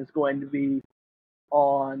attention is going to be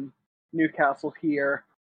on Newcastle here.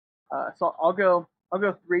 So I'll go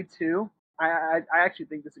 3-2. I actually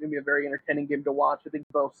think this is going to be a very entertaining game to watch. I think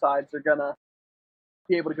both sides are going to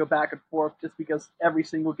be able to go back and forth just because every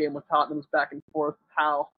single game with Tottenham is back and forth,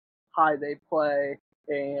 how high they play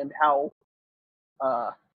and how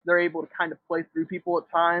they're able to kind of play through people at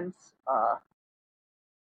times.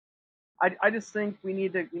 I just think we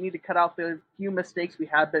need to cut out the few mistakes we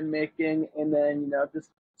have been making and then just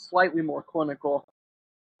slightly more clinical.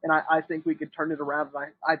 And I think we could turn it around.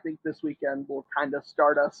 And I think this weekend will kind of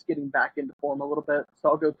start us getting back into form a little bit. So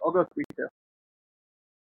I'll go 3-2.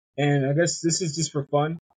 And I guess this is just for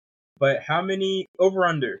fun, but how many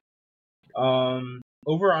over/under?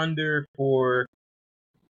 Over/under for,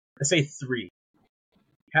 let's say 3.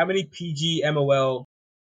 How many PG MOL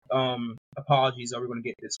apologies are we going to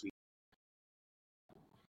get this week?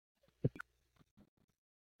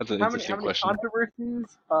 That's an How interesting many question.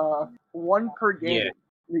 controversies? One per game. Yeah.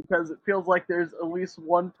 Because it feels like there's at least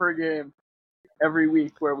one per game every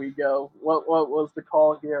week where we go. What was the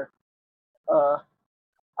call here?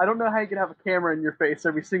 I don't know how you can have a camera in your face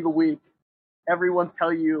every single week. Everyone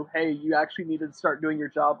tell you, hey, you actually need to start doing your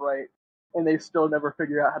job right, and they still never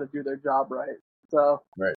figure out how to do their job right. So,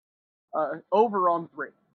 right. Over on 3.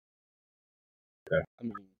 Okay. I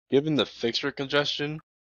mean, given the fixture congestion,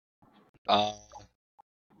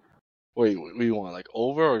 wait, what do you want,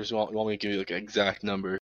 over, or just you want me to give you an exact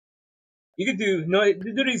number? You could do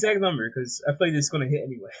the exact number because I feel like it's gonna hit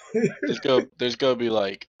anyway. There's gonna be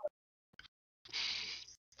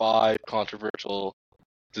 5 controversial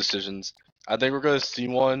decisions. I think we're gonna see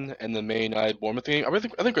one in the May night Bournemouth game. I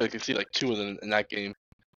think we're gonna see 2 of them in that game.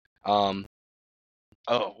 Aston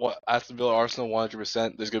Villa Arsenal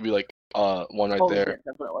 100%. There's gonna be one right there.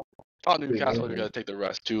 Yeah, definitely. Newcastle, you're gonna take the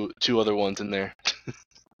rest. Two other ones in there.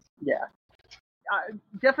 Yeah.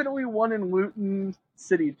 Definitely one in Luton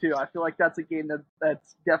City too. I feel like that's a game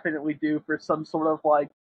that's definitely due for some sort of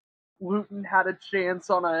Luton had a chance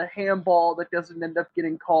on a handball that doesn't end up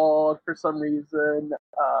getting called for some reason.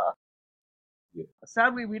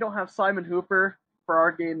 Sadly, we don't have Simon Hooper for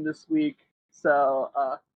our game this week, so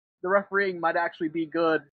the refereeing might actually be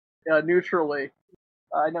good neutrally.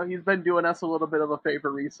 I know he's been doing us a little bit of a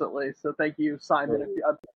favor recently, so thank you, Simon.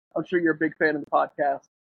 I'm sure you're a big fan of the podcast.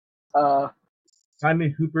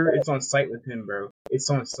 Simon Hooper, it's on site with him, bro. It's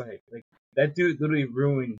on site. That dude literally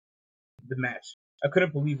ruined the match. I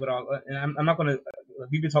couldn't believe it all. And I'm not gonna.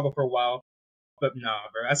 We've been talking for a while, but nah,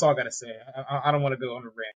 bro. That's all I gotta say. I don't want to go on a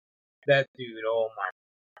rant. That dude, oh my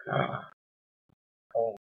god.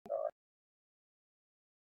 Oh my god.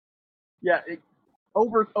 Yeah,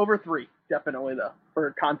 over 3, definitely though,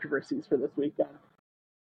 for controversies for this weekend.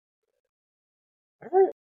 All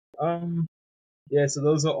right. Yeah, so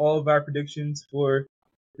those are all of our predictions for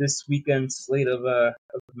this weekend's slate of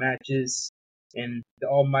matches in the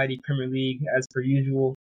almighty Premier League. As per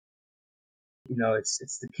usual,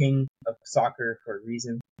 it's the king of soccer for a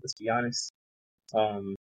reason. Let's be honest.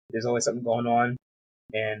 There's always something going on,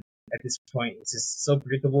 and at this point, it's just so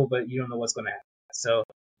predictable, but you don't know what's going to happen. So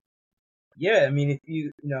yeah, I mean,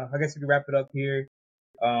 if I guess we can wrap it up here.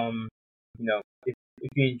 If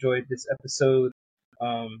you enjoyed this episode,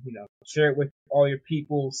 share it with all your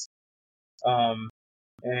peoples. And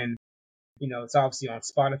it's obviously on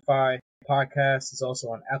Spotify podcasts. It's also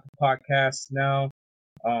on Apple Podcasts now.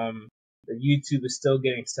 The YouTube is still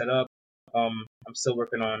getting set up. I'm still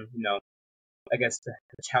working on, I guess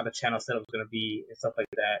how the channel setup is going to be and stuff like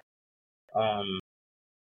that.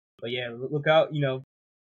 But yeah, look out,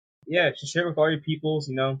 just share it with all your peoples,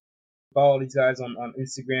 follow these guys on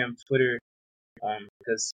Instagram, Twitter,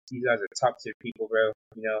 because these guys are top tier people, bro.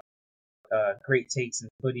 Great takes in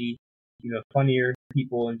footy, funnier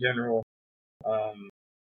people in general. And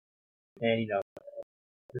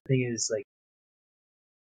the thing is, like,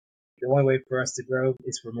 the only way for us to grow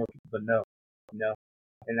is for more people to know,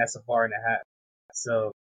 and that's a bar and a half.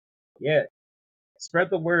 So, yeah, spread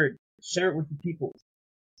the word, share it with the people,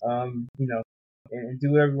 and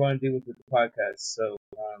do whatever you want to do with the podcast. So,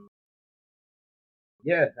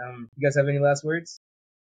 you guys have any last words?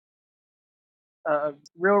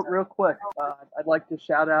 Real quick, I'd like to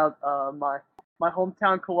shout out my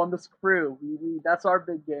hometown Columbus crew. That's our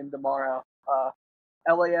big game tomorrow.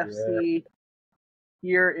 LAFC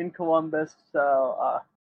here in Columbus. So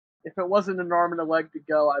if it wasn't an arm and a leg to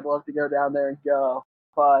go, I'd love to go down there and go.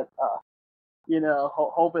 But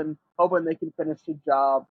hoping they can finish the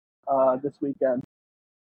job this weekend.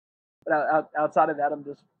 But outside of that, I'm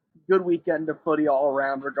just good weekend of footy all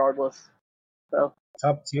around, regardless. So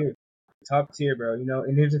top tier, bro.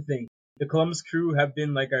 And here's the thing: the Columbus Crew have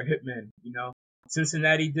been like our hitmen.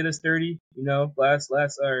 Cincinnati did us dirty. Last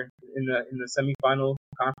or in the semifinal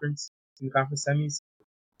conference, in the conference semis,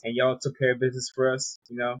 and y'all took care of business for us.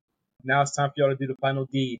 Now it's time for y'all to do the final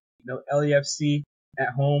deed. LAFC at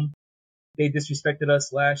home, they disrespected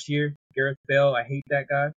us last year. Gareth Bale, I hate that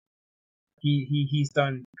guy. He's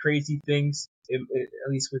done crazy things, at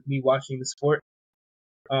least with me watching the sport.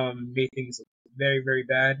 Made things very, very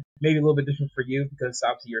bad. Maybe a little bit different for you because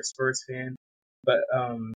obviously you're a Spurs fan. But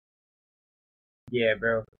yeah,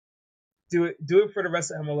 bro, do it for the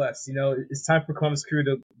rest of MLS. It's time for Columbus Crew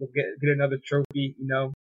to get another trophy.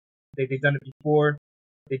 They've done it before.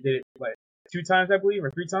 They did it 2 times, I believe, or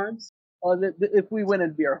 3 times. If we win,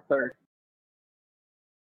 it'd be our 3rd.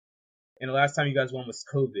 And the last time you guys won was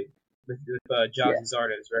COVID with Jazzy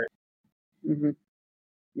Zardes, right? Mm-hmm.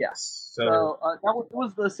 Yeah. So it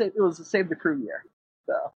was the Save the Crew year.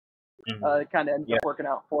 So it kind of ended up working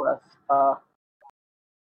out for us.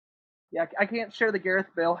 Yeah, I can't share the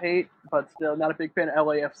Gareth Bale hate, but still not a big fan of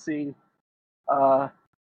LAFC.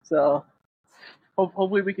 So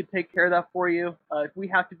hopefully we can take care of that for you. If we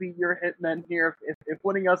have to be your hitmen here, if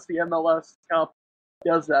winning us the MLS Cup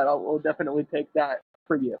does that, we'll definitely take that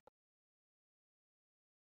for you.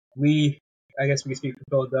 I guess we can speak for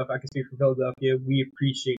Philadelphia. I can speak for Philadelphia. We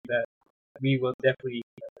appreciate that. We will definitely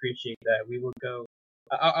appreciate that. We will go.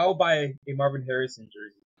 I'll buy a Marvin Harrison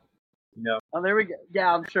jersey. Oh, there we go.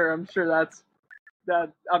 Yeah, I'm sure that's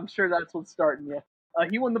that. I'm sure that's what's starting you.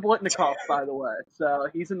 He won the Blitnikoff, by the way. So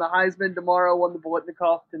he's in the Heisman tomorrow. Won the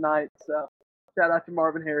Blitnikoff tonight. So shout out to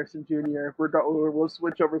Marvin Harrison Jr. We'll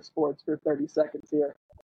switch over sports for 30 seconds here.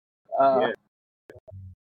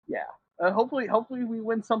 Yeah. Hopefully we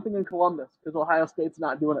win something in Columbus because Ohio State's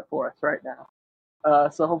not doing it for us right now.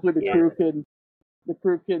 So hopefully the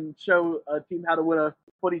crew can show a team how to win a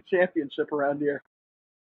footy championship around here.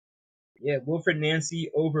 Yeah, Wilfred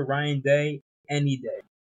Nancy over Ryan Day any day.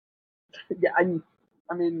 Yeah, I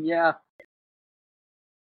mean, yeah.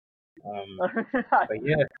 But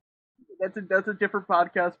yeah, that's a different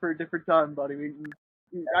podcast for a different time, buddy.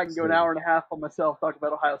 I can go an hour and a half on myself talking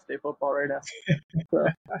about Ohio State football right now. So.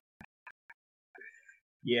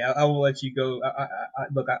 Yeah, I will let you go.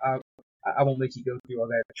 I won't let you go through all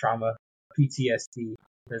that trauma, PTSD,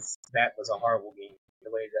 because that was a horrible game.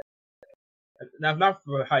 The way that, not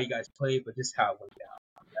for how you guys played, but just how it went down.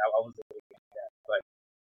 I was able to get that. But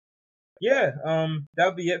yeah,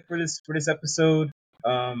 that'll be it for this episode.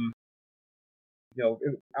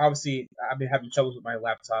 Obviously I've been having troubles with my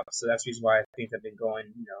laptop, so that's the reason why things have been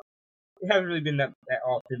going. It hasn't really been that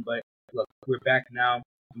often, but look, we're back now.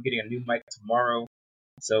 I'm getting a new mic tomorrow.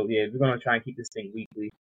 So yeah, we're gonna try and keep this thing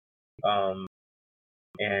weekly.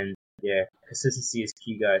 And yeah, consistency is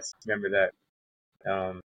key, guys. Remember that.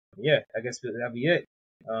 Yeah, I guess that'll be it.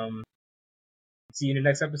 See you in the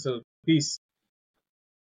next episode. Peace.